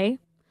could say,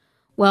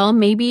 well,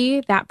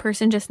 maybe that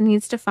person just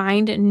needs to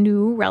find a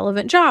new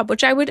relevant job,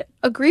 which I would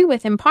agree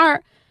with in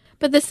part.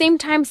 But at the same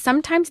time,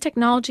 sometimes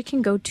technology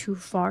can go too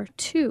far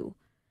too.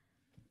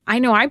 I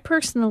know I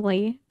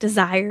personally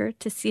desire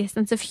to see a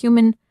sense of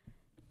human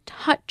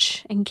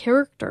touch and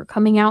character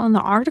coming out in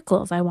the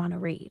articles I want to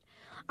read.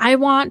 I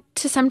want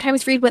to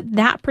sometimes read what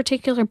that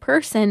particular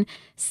person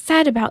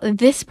said about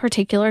this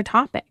particular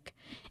topic.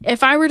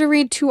 If I were to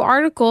read two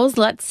articles,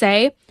 let's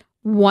say,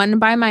 one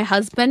by my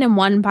husband and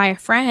one by a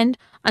friend,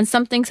 on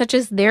something such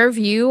as their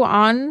view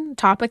on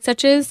topics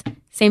such as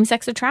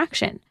same-sex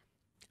attraction,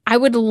 I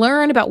would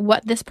learn about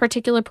what this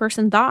particular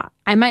person thought.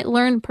 I might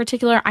learn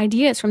particular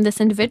ideas from this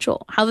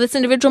individual, how this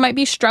individual might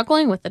be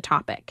struggling with the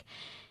topic,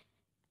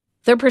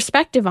 their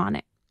perspective on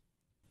it.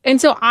 And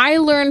so I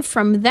learn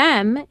from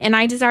them, and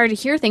I desire to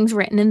hear things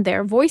written in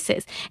their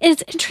voices. And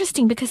it's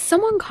interesting because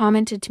someone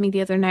commented to me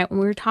the other night when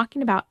we were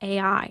talking about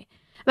AI,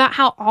 about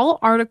how all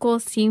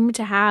articles seem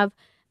to have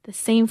the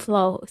same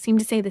flow, seem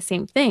to say the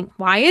same thing.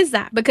 Why is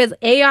that? Because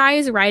AI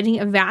is writing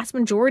a vast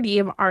majority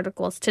of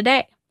articles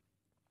today.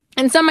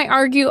 And some might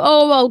argue,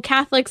 oh, well,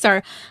 Catholics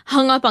are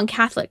hung up on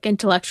Catholic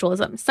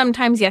intellectualism.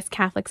 Sometimes, yes,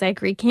 Catholics, I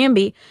agree, can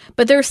be.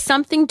 But there's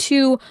something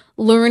to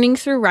learning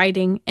through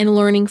writing and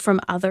learning from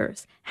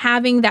others,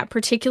 having that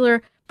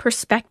particular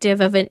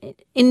perspective of an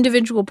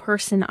individual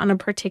person on a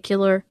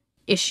particular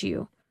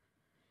issue.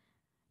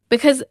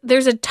 Because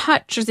there's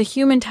a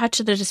human touch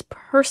that is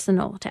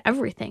personal to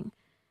everything.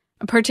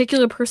 A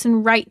particular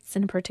person writes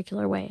in a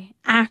particular way,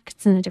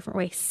 acts in a different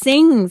way,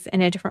 sings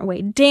in a different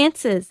way,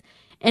 dances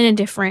in a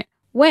different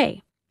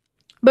way.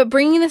 But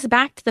bringing this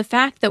back to the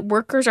fact that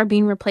workers are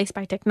being replaced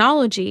by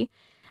technology,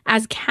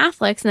 as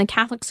Catholics and the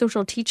Catholic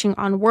social teaching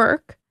on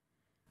work,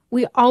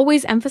 we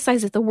always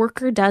emphasize that the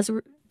worker does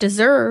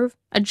deserve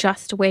a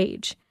just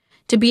wage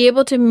to be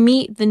able to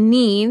meet the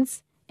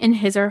needs in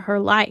his or her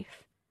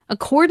life,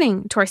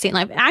 according to our state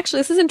life. Actually,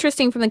 this is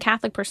interesting from the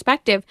Catholic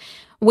perspective.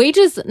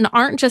 Wages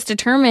aren't just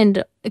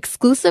determined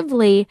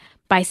exclusively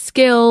by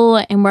skill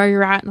and where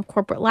you're at in the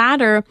corporate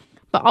ladder,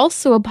 but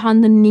also upon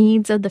the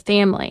needs of the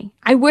family.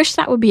 I wish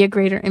that would be a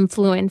greater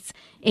influence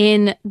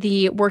in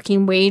the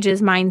working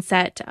wages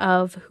mindset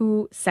of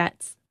who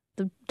sets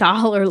the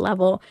dollar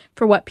level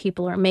for what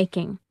people are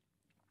making.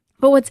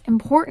 But what's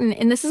important,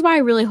 and this is why I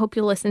really hope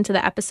you'll listen to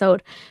the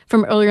episode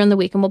from earlier in the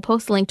week, and we'll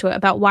post a link to it,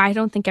 about why I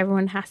don't think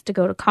everyone has to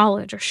go to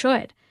college or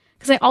should.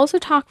 Because I also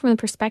talk from the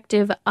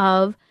perspective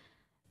of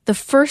the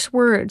first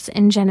words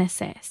in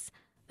Genesis.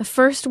 The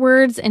first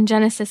words in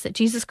Genesis that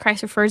Jesus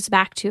Christ refers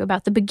back to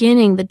about the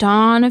beginning, the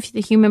dawn of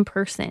the human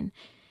person,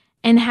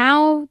 and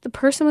how the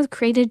person was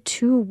created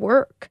to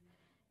work,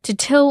 to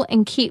till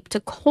and keep, to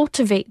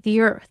cultivate the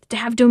earth, to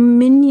have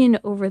dominion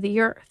over the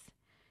earth.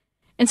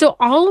 And so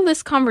all of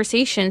this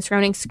conversation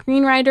surrounding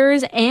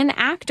screenwriters and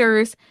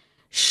actors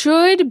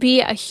should be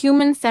a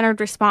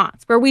human-centered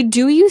response, where we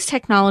do use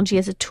technology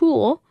as a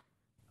tool,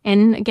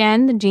 and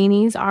again, the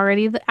genie's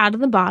already out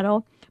of the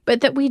bottle,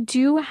 but that we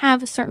do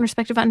have a certain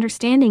respective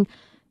understanding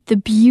the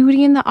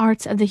beauty and the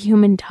arts of the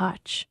human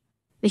touch,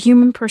 the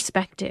human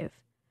perspective,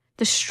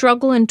 the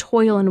struggle and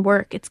toil and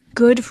work. It's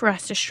good for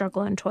us to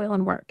struggle and toil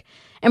and work.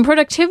 And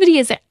productivity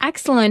is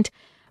excellent,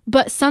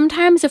 but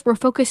sometimes if we're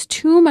focused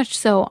too much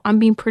so on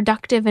being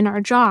productive in our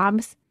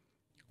jobs,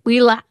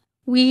 we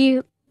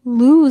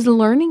lose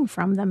learning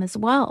from them as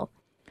well.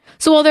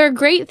 So while there are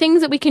great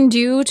things that we can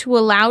do to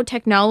allow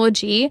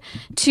technology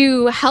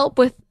to help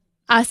with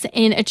us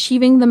in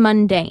achieving the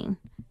mundane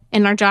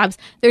in our jobs,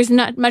 there's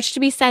not much to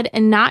be said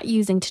in not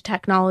using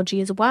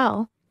technology as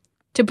well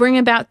to bring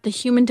about the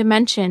human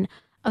dimension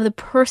of the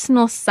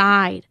personal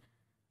side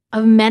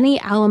of many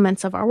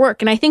elements of our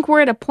work. And I think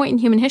we're at a point in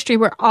human history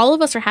where all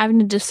of us are having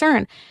to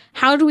discern,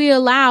 how do we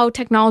allow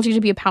technology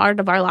to be a part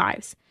of our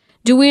lives?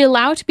 Do we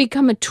allow it to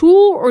become a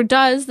tool, or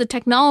does the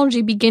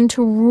technology begin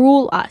to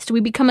rule us? Do we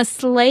become a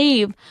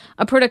slave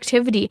of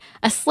productivity,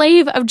 a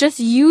slave of just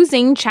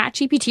using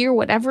ChatGPT or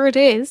whatever it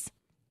is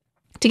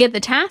to get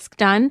the task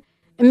done,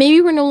 and maybe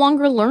we're no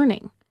longer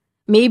learning?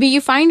 Maybe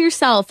you find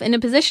yourself in a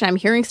position, I'm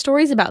hearing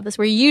stories about this,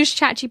 where you use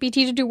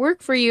ChatGPT to do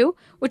work for you,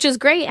 which is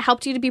great. It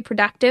helped you to be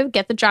productive,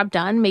 get the job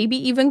done, maybe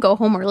even go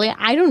home early.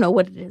 I don't know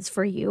what it is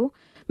for you.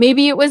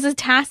 Maybe it was a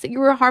task that you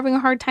were having a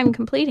hard time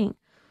completing.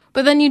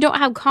 But then you don't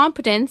have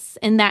competence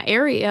in that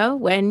area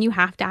when you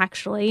have to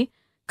actually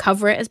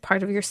cover it as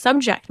part of your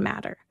subject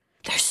matter.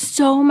 There's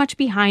so much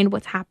behind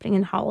what's happening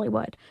in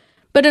Hollywood.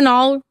 But in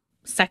all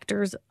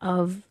sectors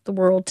of the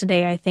world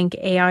today, I think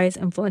AI is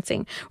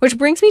influencing, which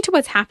brings me to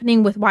what's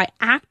happening with why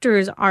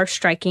actors are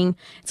striking.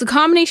 It's a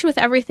combination with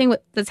everything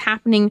that's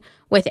happening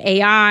with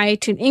AI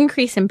to an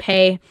increase in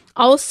pay.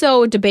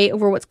 Also, debate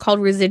over what's called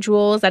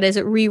residuals, that is,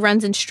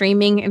 reruns and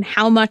streaming, and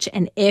how much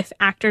and if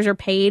actors are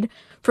paid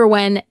for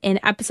when an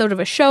episode of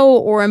a show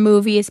or a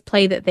movie is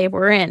played that they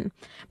were in.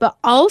 But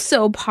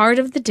also part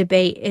of the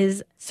debate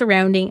is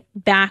surrounding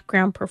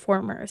background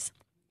performers.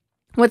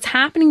 What's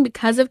happening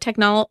because of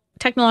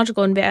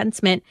technological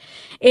advancement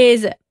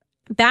is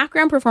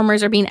background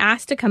performers are being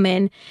asked to come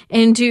in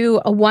and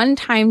do a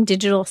one-time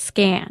digital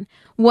scan.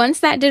 Once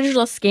that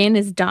digital scan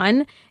is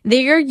done,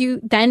 they are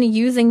then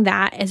using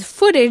that as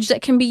footage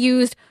that can be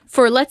used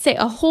for, let's say,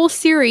 a whole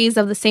series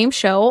of the same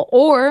show,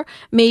 or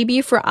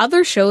maybe for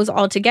other shows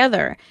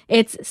altogether.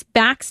 It's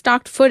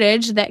backstocked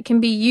footage that can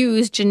be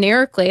used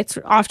generically. It's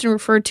often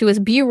referred to as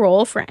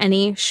B-roll for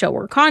any show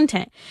or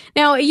content.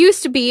 Now, it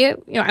used to be,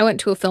 I went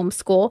to a film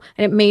school.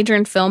 I didn't major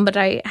in film, but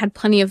I had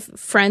plenty of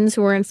friends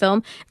who were in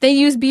film. They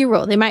use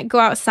B-roll. They might go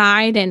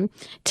outside and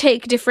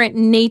take different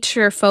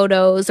nature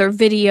photos or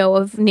video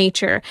of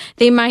nature.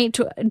 They might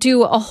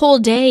do a whole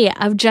day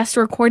of just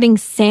recording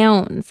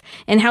sounds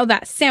and how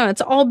that sound,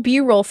 it's all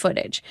B-roll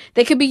footage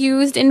that could be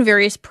used in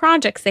various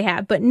projects they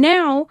have. But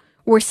now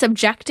we're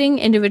subjecting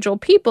individual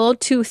people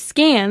to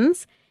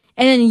scans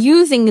and then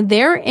using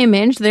their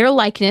image, their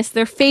likeness,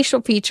 their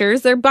facial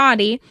features, their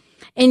body,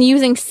 and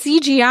using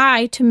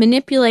CGI to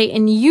manipulate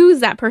and use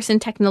that person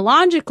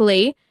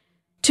technologically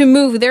to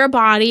move their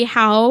body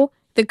how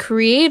the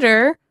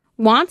creator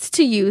wants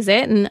to use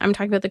it. And I'm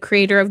talking about the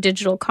creator of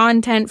digital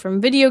content, from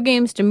video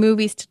games to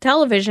movies to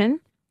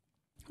television,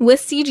 with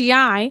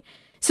CGI,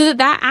 so that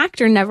that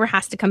actor never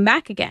has to come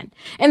back again.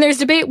 And there's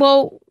debate,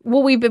 well,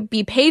 will we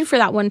be paid for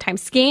that one-time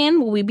scan?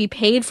 Will we be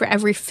paid for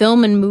every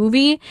film and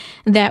movie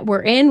that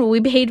we're in? Will we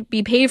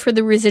be paid for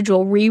the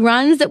residual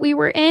reruns that we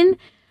were in?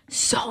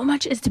 So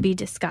much is to be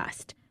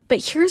discussed.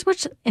 But here's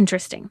what's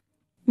interesting.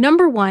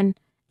 Number one,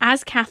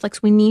 as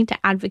Catholics, we need to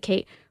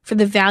advocate for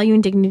the value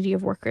and dignity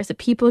of workers, that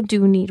people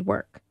do need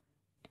work.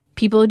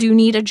 People do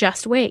need a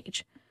just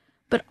wage.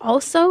 But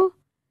also,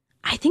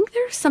 I think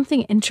there's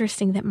something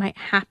interesting that might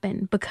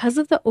happen because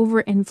of the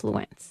overuse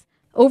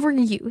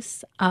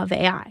of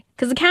AI.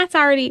 Because the cat's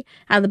already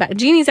out of the bag.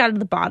 Genie's out of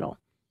the bottle.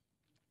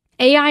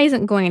 AI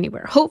isn't going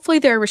anywhere. Hopefully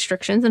there are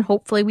restrictions and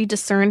hopefully we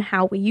discern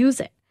how we use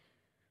it.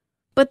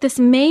 But this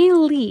may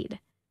lead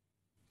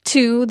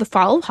to the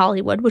fall of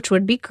Hollywood, which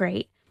would be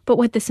great. But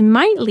what this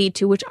might lead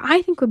to, which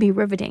I think would be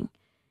riveting,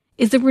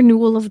 is the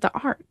renewal of the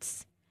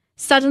arts.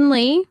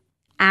 Suddenly,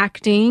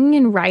 acting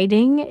and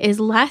writing is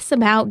less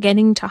about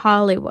getting to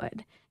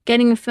Hollywood,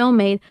 getting a film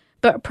made,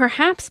 but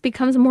perhaps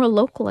becomes more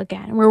local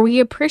again, where we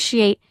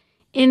appreciate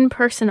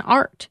in-person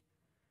art.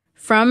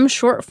 From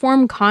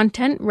short-form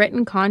content,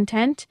 written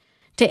content,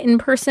 to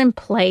in-person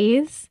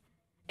plays.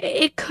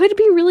 It could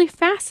be really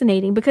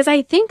fascinating because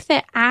I think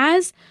that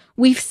as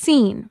we've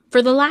seen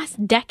for the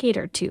last decade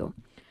or two,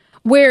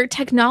 where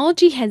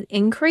technology has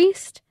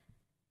increased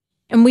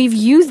and we've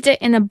used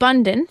it in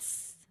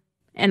abundance,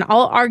 and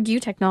I'll argue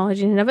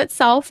technology in and of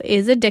itself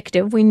is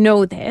addictive. We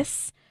know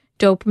this.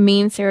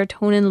 Dopamine,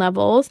 serotonin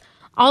levels,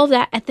 all of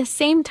that. At the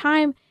same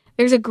time,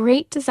 there's a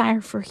great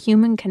desire for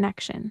human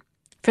connection,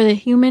 for the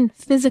human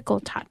physical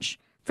touch,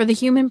 for the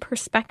human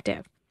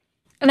perspective.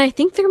 And I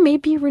think there may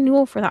be a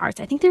renewal for the arts.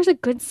 I think there's a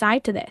good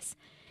side to this.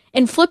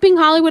 And flipping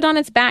Hollywood on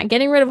its back,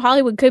 getting rid of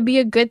Hollywood could be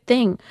a good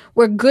thing,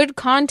 where good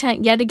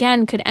content, yet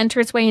again, could enter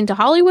its way into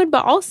Hollywood,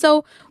 but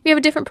also we have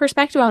a different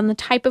perspective on the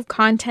type of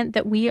content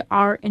that we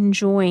are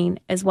enjoying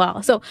as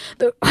well. So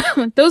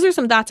those are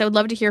some thoughts I would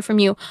love to hear from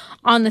you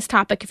on this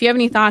topic. If you have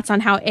any thoughts on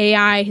how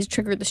AI has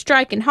triggered the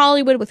strike in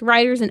Hollywood with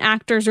writers and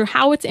actors, or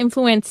how it's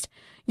influenced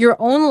your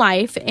own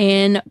life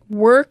in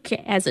work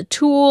as a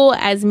tool,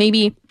 as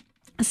maybe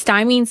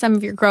stymieing some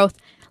of your growth,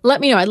 let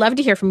me know. I'd love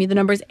to hear from you. The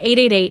number is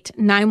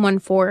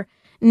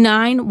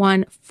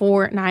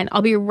 888-914-9149.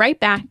 I'll be right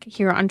back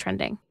here on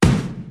Trending.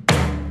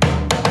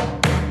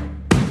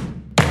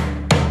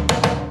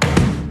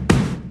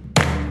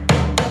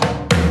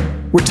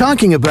 We're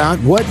talking about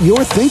what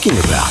you're thinking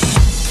about.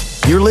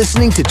 You're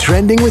listening to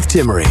Trending with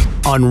Timmerie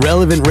on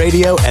Relevant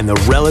Radio and the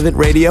Relevant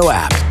Radio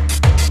app.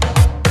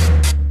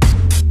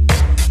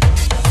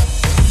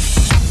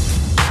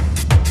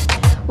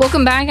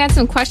 Welcome back. I had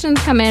some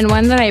questions come in.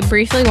 One that I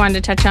briefly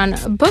wanted to touch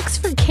on. Books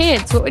for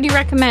kids. What would you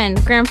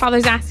recommend?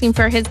 Grandfather's asking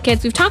for his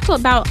kids. We've talked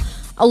about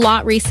a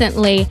lot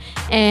recently,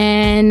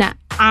 and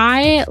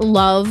I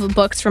love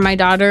books for my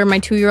daughter,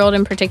 my 2-year-old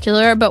in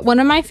particular, but one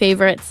of my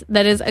favorites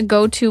that is a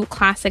go-to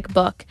classic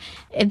book,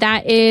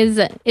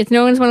 it's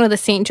known as one of the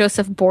St.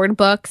 Joseph board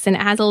books, and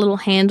it has a little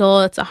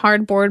handle. It's a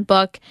hardboard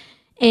book.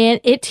 And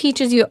it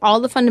teaches you all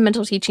the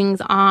fundamental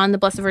teachings on the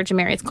Blessed Virgin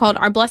Mary. It's called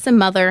Our Blessed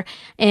Mother,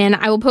 and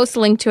I will post a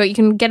link to it. You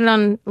can get it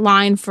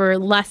online for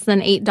less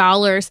than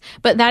 $8,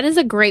 but that is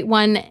a great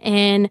one,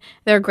 and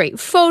there are great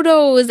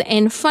photos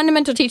and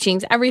fundamental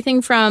teachings,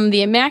 everything from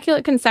the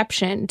Immaculate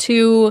Conception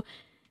to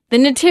the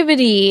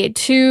Nativity,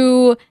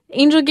 to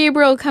Angel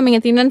Gabriel coming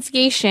at the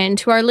Annunciation,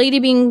 to Our Lady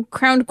being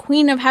crowned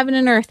Queen of Heaven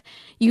and Earth.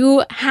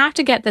 You have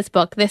to get this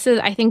book. This is,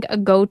 I think, a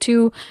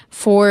go-to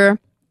for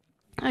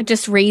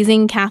just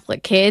raising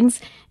Catholic kids.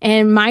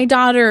 And my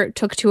daughter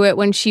took to it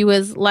when she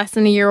was less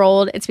than a year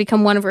old. It's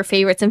become one of her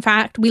favorites. In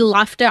fact, we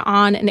left it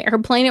on an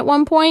airplane at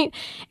one point,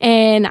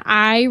 and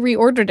I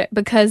reordered it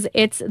because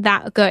it's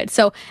that good.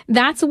 So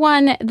that's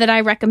one that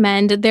I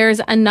recommend.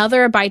 There's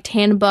another by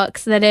Tan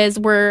Books that is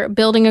We're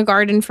Building a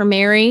Garden for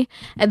Mary.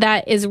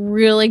 That is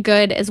really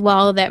good as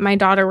well, that my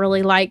daughter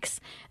really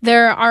likes.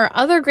 There are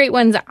other great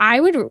ones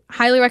I would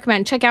highly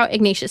recommend. Check out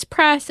Ignatius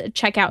Press,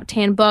 check out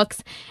Tan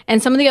Books,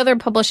 and some of the other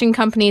publishing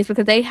companies,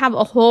 because they have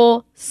a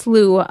whole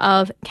slew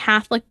of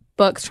Catholic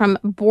books, from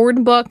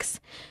board books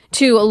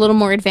to a little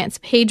more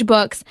advanced page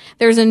books.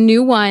 There's a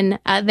new one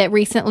that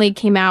recently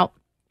came out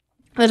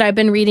that I've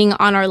been reading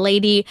on Our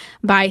Lady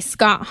by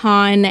Scott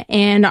Hahn,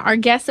 and our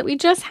guest that we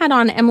just had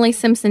on, Emily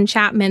Simpson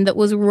Chapman, that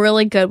was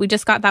really good. We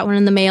just got that one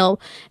in the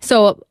mail.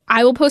 So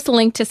I will post a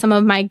link to some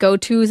of my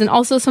go-tos and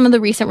also some of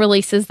the recent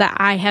releases that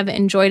I have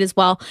enjoyed as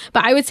well.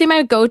 But I would say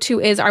my go-to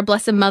is Our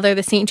Blessed Mother,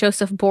 the St.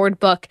 Joseph board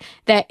book,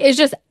 that is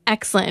just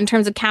excellent in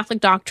terms of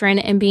Catholic doctrine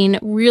and being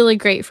really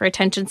great for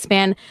attention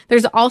span.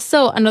 There's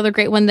also another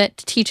great one that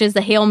teaches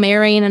the Hail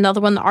Mary, and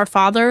another one, the Our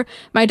Father.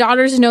 My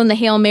daughter's known the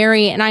Hail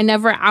Mary, and I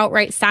never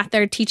outright sat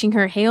there teaching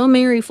her Hail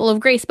Mary full of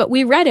grace, but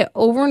we read it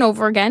over and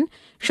over again.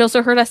 She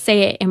also heard us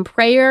say it in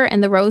prayer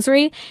and the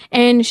rosary,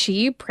 and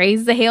she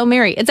prays the Hail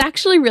Mary. It's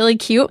actually really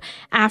cute.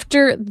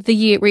 After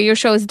the radio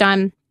show is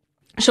done,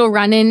 she'll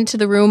run into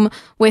the room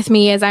with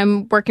me as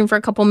I'm working for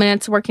a couple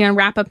minutes, working on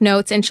wrap-up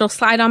notes, and she'll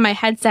slide on my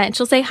headset and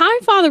she'll say, "Hi,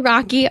 Father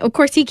Rocky." Of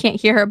course, he can't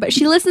hear her, but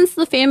she listens to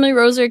the Family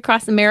Rosary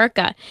Across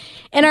America.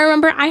 And I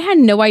remember I had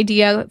no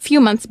idea a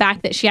few months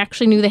back that she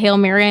actually knew the Hail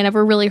Mary. I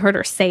never really heard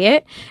her say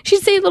it.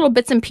 She'd say little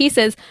bits and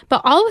pieces,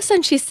 but all of a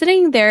sudden she's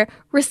sitting there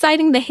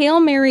reciting the Hail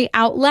Mary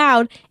out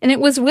loud, and it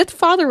was with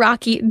Father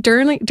Rocky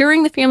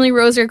during the Family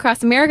Rosary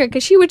Across America,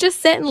 because she would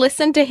just sit and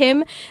listen to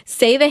him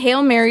say the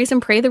Hail Marys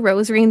and pray the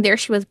Rosary, and there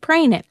she was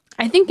praying it.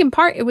 I think in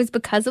part it was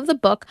because of the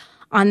book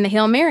on the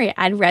Hail Mary.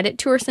 I'd read it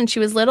to her since she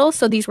was little,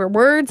 so these were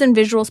words and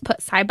visuals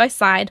put side by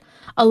side,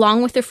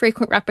 along with the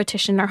frequent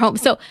repetition in our home.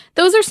 So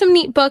those are some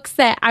neat books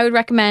that I would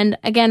recommend.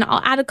 Again, I'll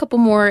add a couple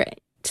more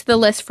to the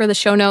list for the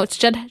show notes.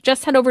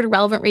 Just head over to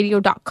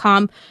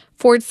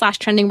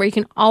relevantradio.com/trending, where you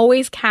can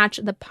always catch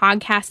the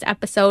podcast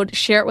episode,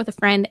 share it with a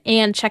friend,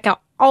 and check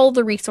out all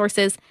the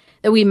resources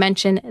that we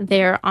mention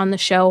there on the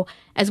show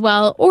as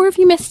well. Or if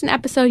you missed an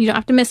episode, you don't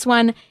have to miss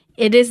one.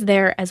 It is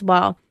there as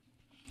well.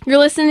 You're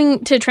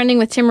listening to Trending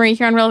with Timmerie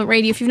here on Relevant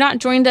Radio. If you've not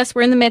joined us,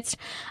 we're in the midst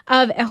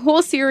of a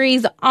whole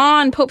series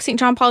on Pope St.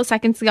 John Paul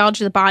II's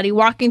Theology of the Body,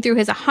 walking through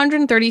his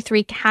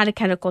 133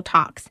 catechetical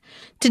talks.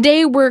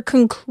 Today, we're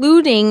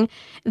concluding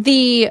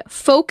the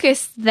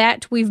focus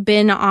that we've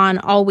been on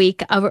all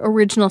week of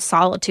original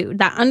solitude,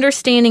 that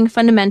understanding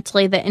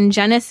fundamentally that in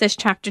Genesis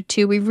chapter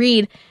 2, we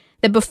read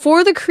that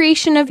before the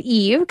creation of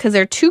Eve, because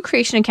there are two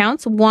creation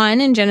accounts,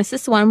 one in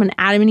Genesis 1 when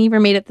Adam and Eve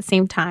are made at the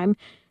same time.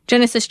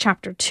 Genesis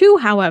chapter 2,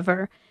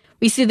 however,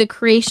 we see the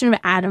creation of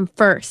Adam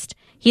first.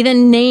 He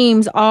then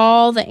names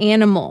all the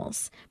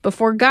animals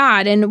before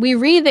God, and we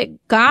read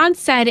that God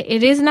said,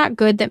 "It is not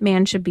good that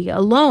man should be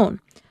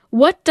alone."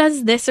 What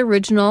does this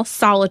original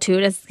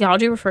solitude, as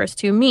theology refers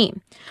to,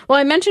 mean? Well,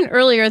 I mentioned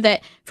earlier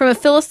that from a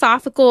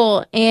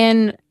philosophical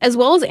and as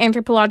well as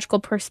anthropological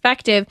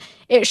perspective,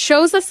 it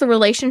shows us the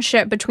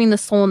relationship between the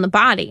soul and the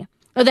body.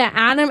 That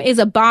Adam is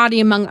a body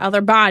among other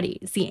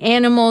bodies, the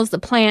animals, the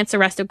plants, the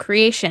rest of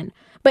creation.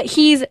 But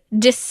he's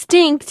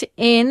distinct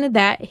in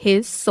that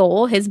his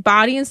soul, his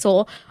body and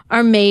soul,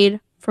 are made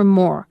for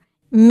more,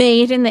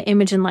 made in the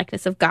image and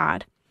likeness of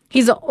God.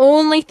 He's the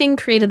only thing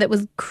created that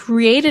was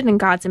created in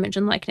God's image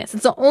and likeness.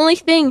 It's the only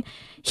thing,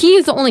 he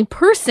is the only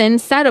person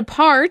set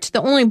apart,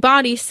 the only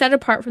body set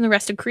apart from the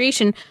rest of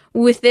creation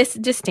with this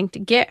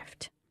distinct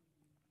gift.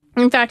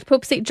 In fact,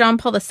 Pope St. John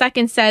Paul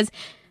II says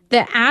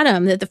that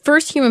Adam, that the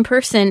first human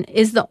person,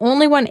 is the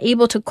only one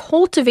able to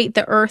cultivate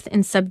the earth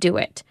and subdue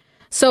it.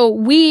 So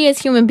we as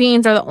human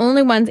beings are the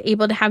only ones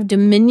able to have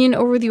dominion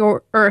over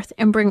the earth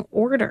and bring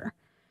order.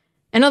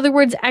 In other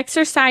words,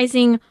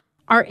 exercising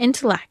our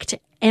intellect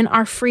and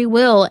our free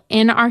will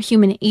and our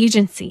human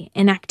agency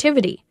and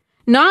activity.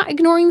 Not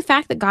ignoring the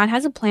fact that God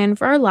has a plan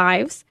for our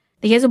lives,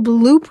 that he has a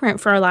blueprint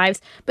for our lives,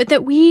 but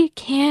that we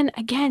can,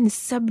 again,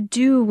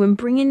 subdue and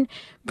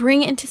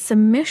bring into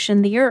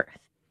submission the earth.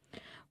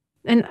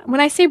 And when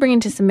I say bring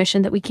into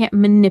submission, that we can't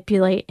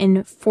manipulate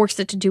and force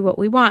it to do what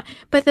we want,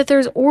 but that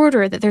there's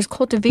order, that there's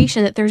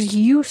cultivation, that there's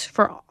use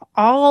for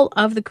all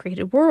of the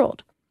created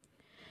world.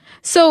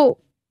 So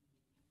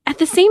at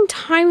the same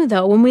time,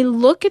 though, when we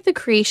look at the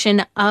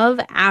creation of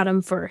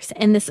Adam first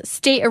and this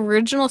state of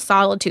original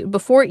solitude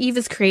before Eve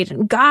is created,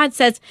 and God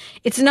says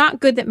it's not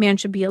good that man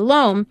should be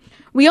alone,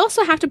 we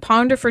also have to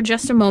ponder for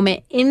just a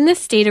moment in this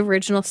state of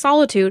original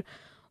solitude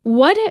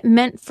what it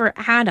meant for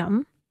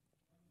Adam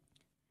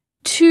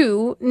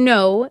to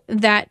know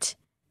that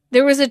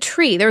there was a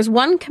tree. There was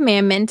one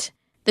commandment,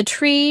 the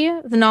tree,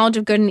 the knowledge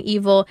of good and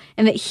evil,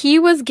 and that he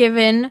was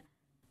given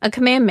a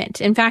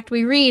commandment. In fact,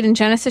 we read in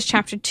Genesis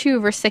chapter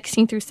 2, verse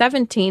 16 through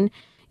 17,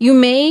 "You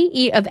may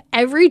eat of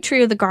every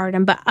tree of the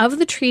garden, but of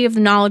the tree of the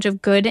knowledge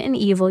of good and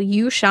evil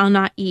you shall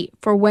not eat,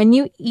 for when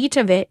you eat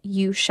of it,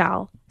 you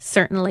shall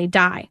certainly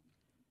die."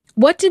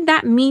 What did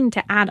that mean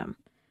to Adam?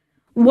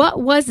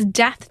 What was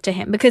death to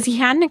him? Because he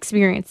hadn't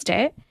experienced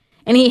it.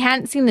 And he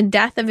hadn't seen the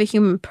death of a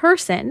human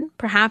person,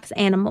 perhaps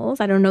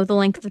animals. I don't know the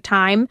length of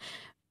time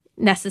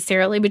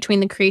necessarily between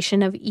the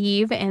creation of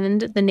Eve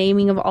and the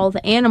naming of all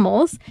the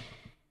animals.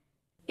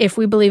 If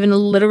we believe in a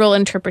literal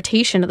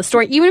interpretation of the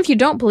story, even if you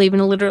don't believe in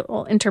a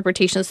literal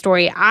interpretation of the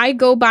story, I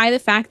go by the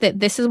fact that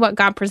this is what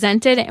God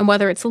presented, and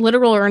whether it's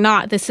literal or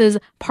not, this is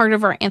part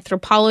of our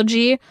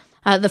anthropology,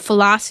 the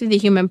philosophy of the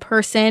human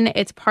person.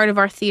 It's part of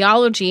our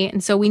theology,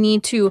 and so we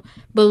need to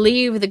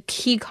believe the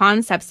key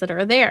concepts that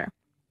are there.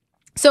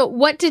 So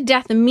what did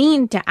death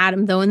mean to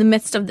Adam, though, in the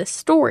midst of this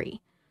story?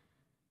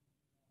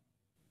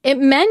 It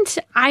meant,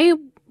 I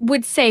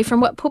would say, from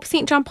what Pope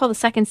St. John Paul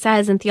II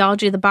says in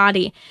Theology of the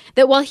Body,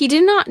 that while he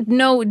did not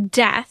know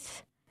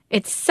death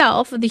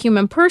itself of the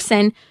human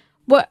person,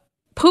 what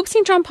Pope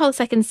St. John Paul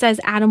II says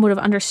Adam would have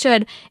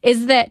understood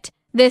is that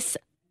this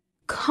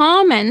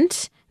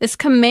commandment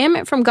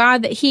from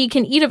God that he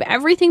can eat of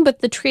everything but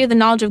the tree of the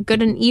knowledge of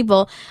good and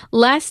evil,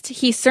 lest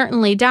he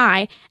certainly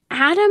die,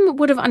 Adam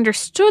would have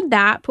understood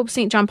that, Pope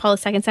St. John Paul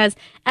II says,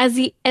 as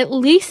at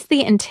least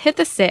the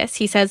antithesis,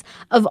 he says,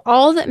 of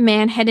all that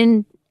man had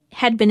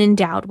been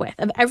endowed with,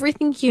 of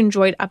everything he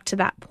enjoyed up to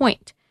that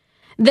point.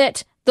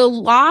 That the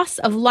loss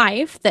of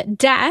life, that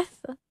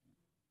death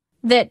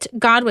that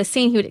God was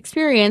saying he would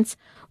experience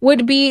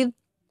would be,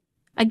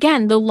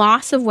 again, the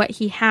loss of what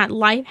he had,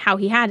 life, how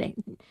he had it.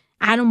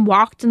 Adam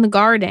walked in the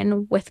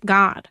garden with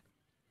God.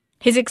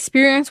 His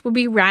experience would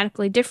be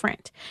radically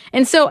different.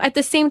 And so at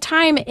the same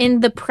time, in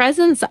the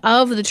presence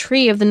of the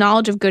tree of the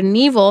knowledge of good and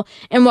evil,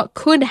 and what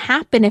could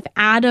happen if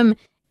Adam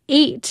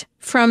ate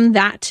from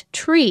that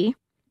tree,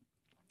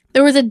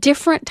 there was a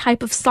different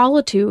type of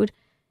solitude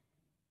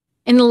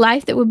in the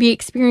life that would be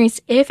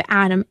experienced if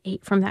Adam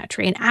ate from that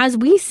tree. And as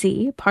we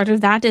see, part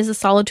of that is a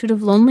solitude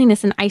of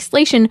loneliness and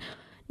isolation,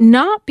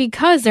 not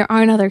because there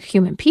aren't other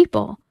human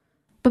people,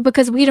 but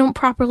because we don't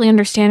properly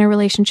understand our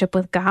relationship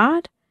with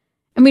God,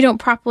 and we don't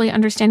properly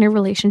understand our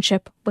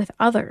relationship with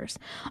others.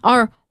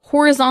 Our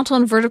horizontal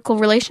and vertical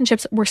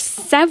relationships were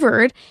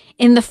severed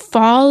in the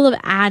fall of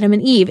Adam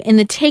and Eve, in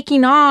the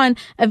taking on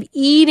of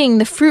eating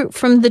the fruit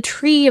from the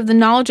tree of the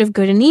knowledge of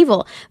good and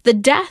evil. The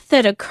death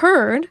that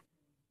occurred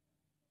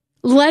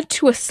led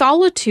to a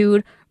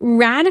solitude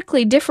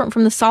radically different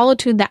from the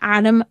solitude that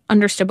Adam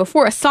understood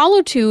before. A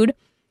solitude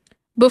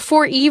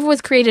before Eve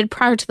was created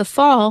prior to the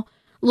fall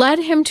led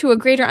him to a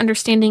greater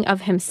understanding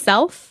of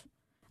himself,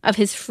 of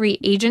his free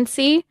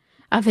agency,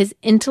 of his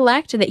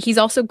intellect, that he's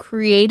also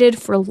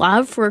created for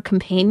love, for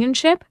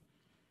companionship.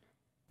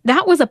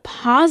 That was a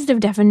positive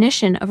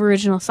definition of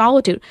original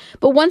solitude.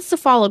 But once the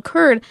fall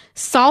occurred,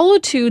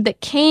 solitude that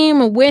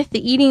came with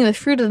the eating of the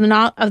fruit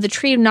of the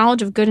tree of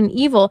knowledge of good and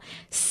evil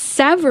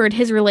severed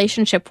his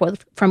relationship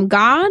from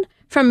God,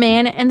 from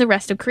man, and the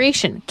rest of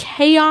creation.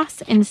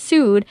 Chaos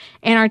ensued,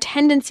 and our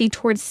tendency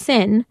towards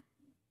sin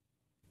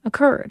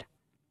occurred.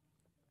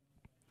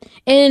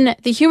 In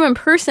the human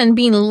person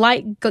being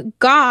like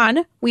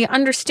God, we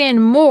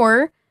understand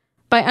more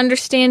by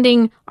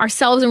understanding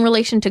ourselves in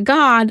relation to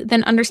God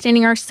than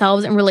understanding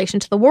ourselves in relation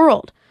to the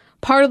world.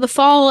 Part of the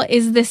fall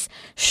is this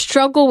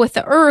struggle with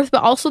the earth,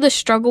 but also the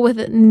struggle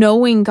with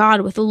knowing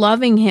God, with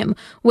loving him,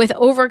 with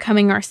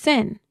overcoming our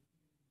sin.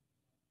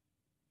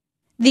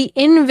 The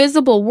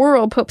invisible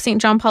world, Pope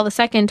St. John Paul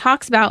II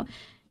talks about,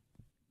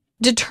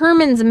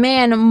 determines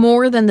man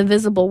more than the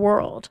visible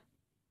world.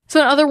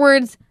 So in other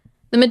words,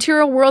 the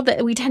material world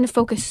that we tend to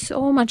focus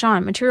so much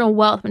on, material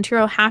wealth,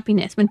 material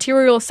happiness,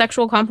 material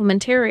sexual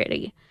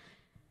complementarity.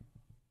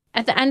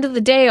 At the end of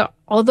the day,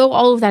 although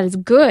all of that is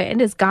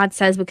good, as God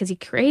says, because he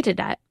created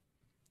it,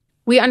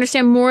 we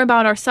understand more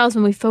about ourselves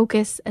when we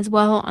focus as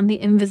well on the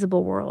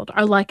invisible world,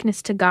 our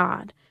likeness to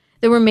God,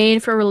 that we're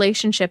made for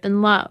relationship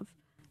and love,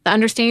 the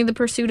understanding of the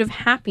pursuit of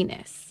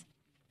happiness.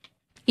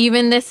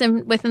 Even this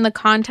within the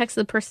context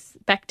of the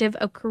perspective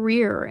of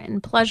career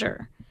and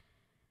pleasure.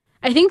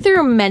 I think there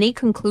are many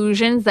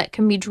conclusions that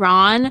can be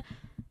drawn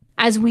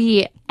as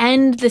we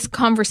end this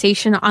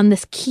conversation on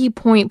this key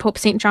point Pope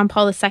St. John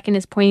Paul II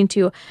is pointing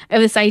to, of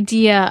this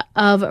idea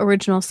of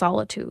original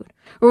solitude,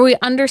 where we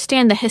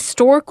understand the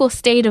historical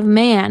state of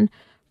man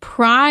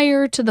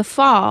prior to the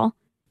fall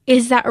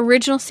is that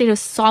original state of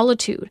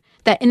solitude,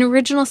 that an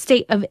original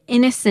state of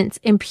innocence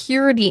and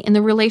purity in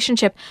the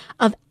relationship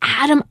of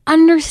Adam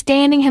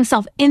understanding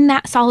himself in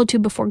that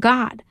solitude before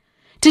God.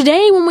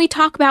 Today, when we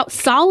talk about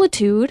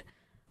solitude,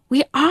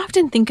 we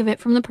often think of it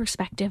from the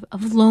perspective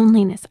of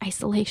loneliness,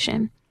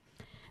 isolation,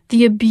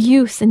 the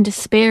abuse and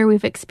despair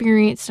we've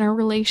experienced in our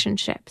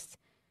relationships,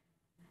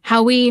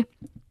 how we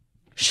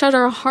shut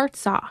our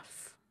hearts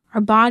off, our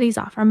bodies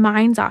off, our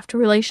minds off to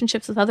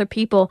relationships with other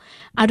people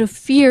out of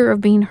fear of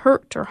being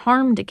hurt or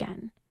harmed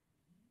again.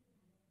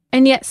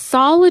 And yet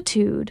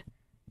solitude,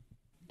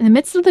 in the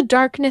midst of the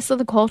darkness of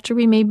the culture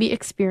we may be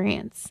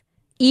experiencing,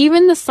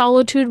 even the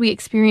solitude we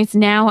experience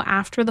now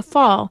after the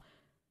fall,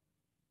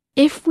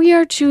 if we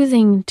are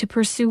choosing to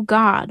pursue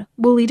God,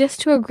 will lead us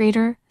to a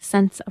greater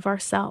sense of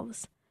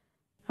ourselves,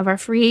 of our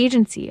free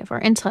agency, of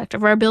our intellect,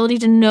 of our ability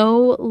to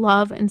know,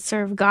 love, and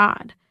serve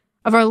God,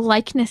 of our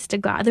likeness to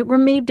God, that we're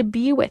made to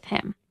be with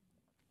him.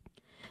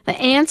 The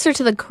answer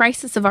to the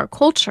crisis of our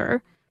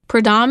culture,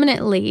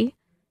 predominantly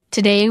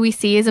today we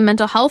see as a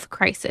mental health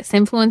crisis,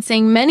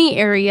 influencing many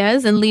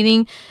areas and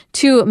leading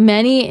to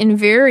many and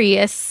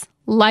various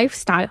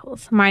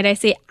lifestyles, might I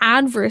say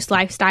adverse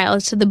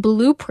lifestyles to the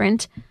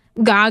blueprint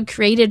God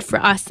created for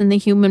us in the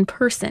human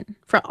person,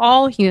 for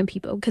all human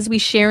people, because we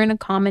share in a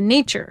common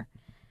nature.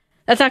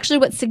 That's actually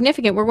what's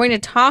significant. We're going to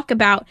talk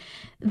about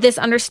this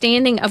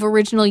understanding of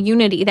original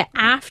unity, that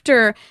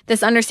after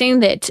this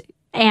understanding that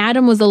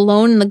Adam was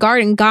alone in the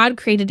garden, God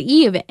created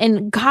Eve,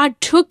 and God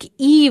took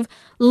Eve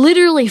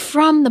literally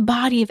from the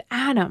body of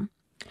Adam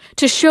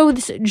to show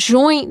this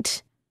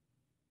joint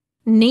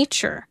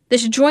nature,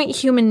 this joint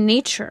human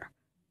nature,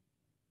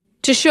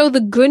 to show the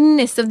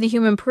goodness of the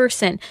human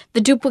person, the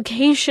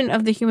duplication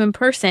of the human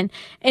person,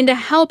 and to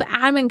help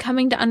Adam in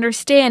coming to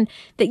understand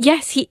that,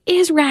 yes, he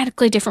is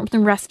radically different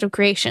from the rest of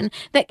creation,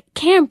 that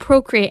can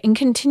procreate and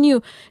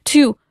continue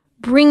to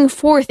bring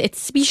forth its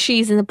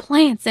species in the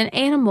plants and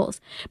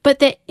animals, but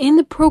that in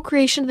the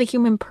procreation of the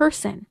human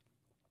person,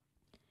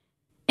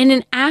 in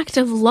an act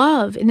of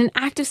love, in an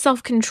act of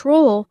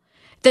self-control,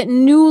 that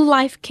new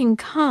life can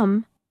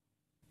come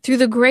through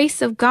the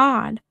grace of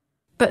God,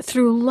 but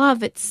through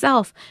love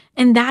itself.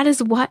 And that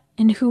is what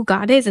and who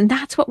God is. And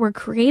that's what we're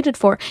created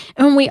for.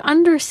 And when we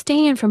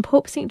understand from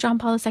Pope St. John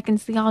Paul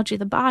II's theology of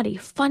the body,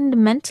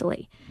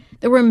 fundamentally,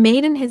 that we're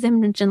made in his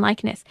image and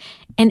likeness.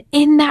 And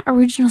in that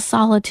original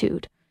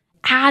solitude,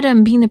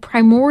 Adam being the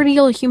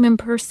primordial human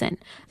person,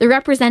 the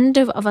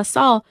representative of us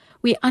all,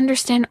 we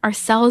understand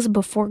ourselves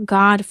before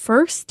God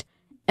first,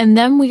 and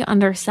then we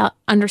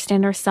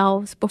understand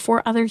ourselves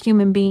before other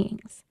human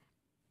beings.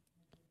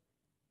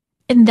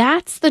 And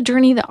that's the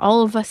journey that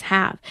all of us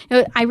have.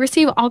 I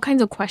receive all kinds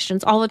of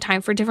questions all the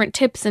time for different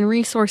tips and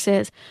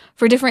resources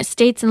for different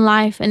states in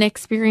life and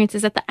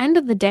experiences. At the end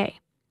of the day,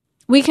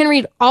 we can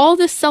read all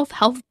the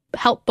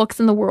self-help books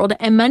in the world,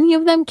 and many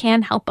of them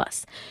can help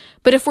us.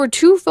 But if we're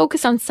too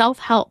focused on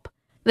self-help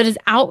that is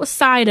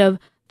outside of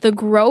the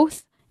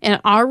growth in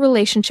our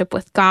relationship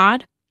with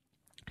God,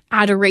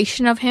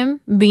 adoration of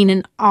him, being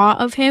in awe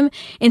of him,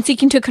 and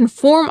seeking to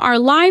conform our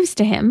lives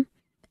to him,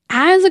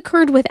 as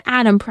occurred with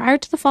Adam prior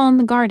to the fall in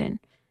the garden,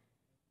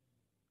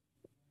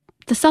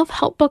 the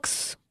self-help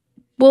books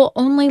will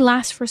only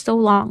last for so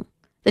long.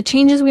 The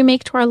changes we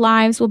make to our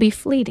lives will be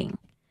fleeting.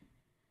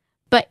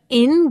 But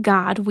in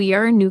God, we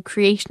are a new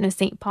creation, as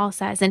St. Paul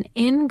says. And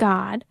in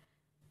God,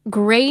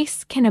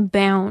 grace can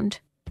abound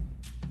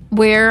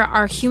where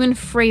our human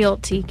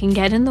frailty can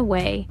get in the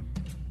way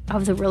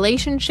of the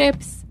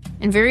relationships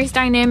and various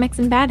dynamics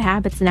and bad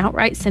habits and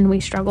outright sin we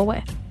struggle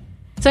with.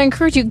 So I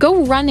encourage you,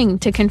 go running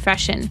to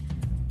confession.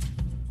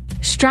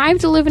 Strive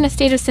to live in a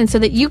state of sin so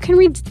that you can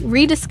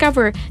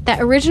rediscover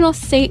that original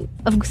state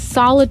of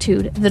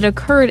solitude that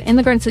occurred in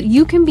the garden, so that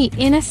you can be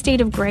in a state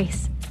of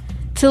grace,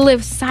 to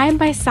live side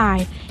by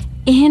side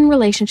in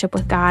relationship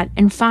with God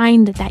and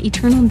find that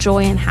eternal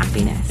joy and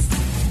happiness.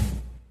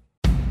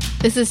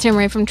 This is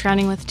Timmerie from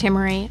Trending with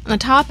Timmerie. On the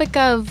topic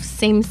of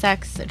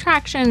same-sex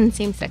attraction,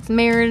 same-sex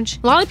marriage,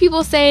 a lot of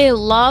people say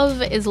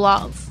love is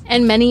love,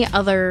 and many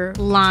other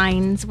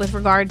lines with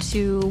regard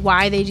to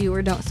why they do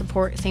or don't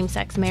support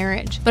same-sex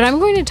marriage. But I'm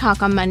going to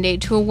talk on Monday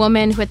to a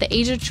woman who at the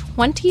age of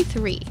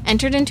 23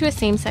 entered into a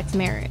same-sex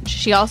marriage.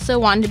 She also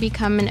wanted to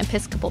become an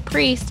Episcopal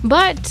priest,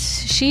 but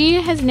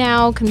she has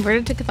now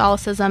converted to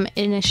Catholicism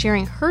and is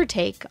sharing her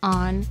take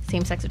on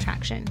same-sex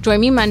attraction. Join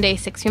me Monday,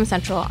 6 p.m.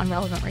 Central on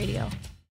Relevant Radio.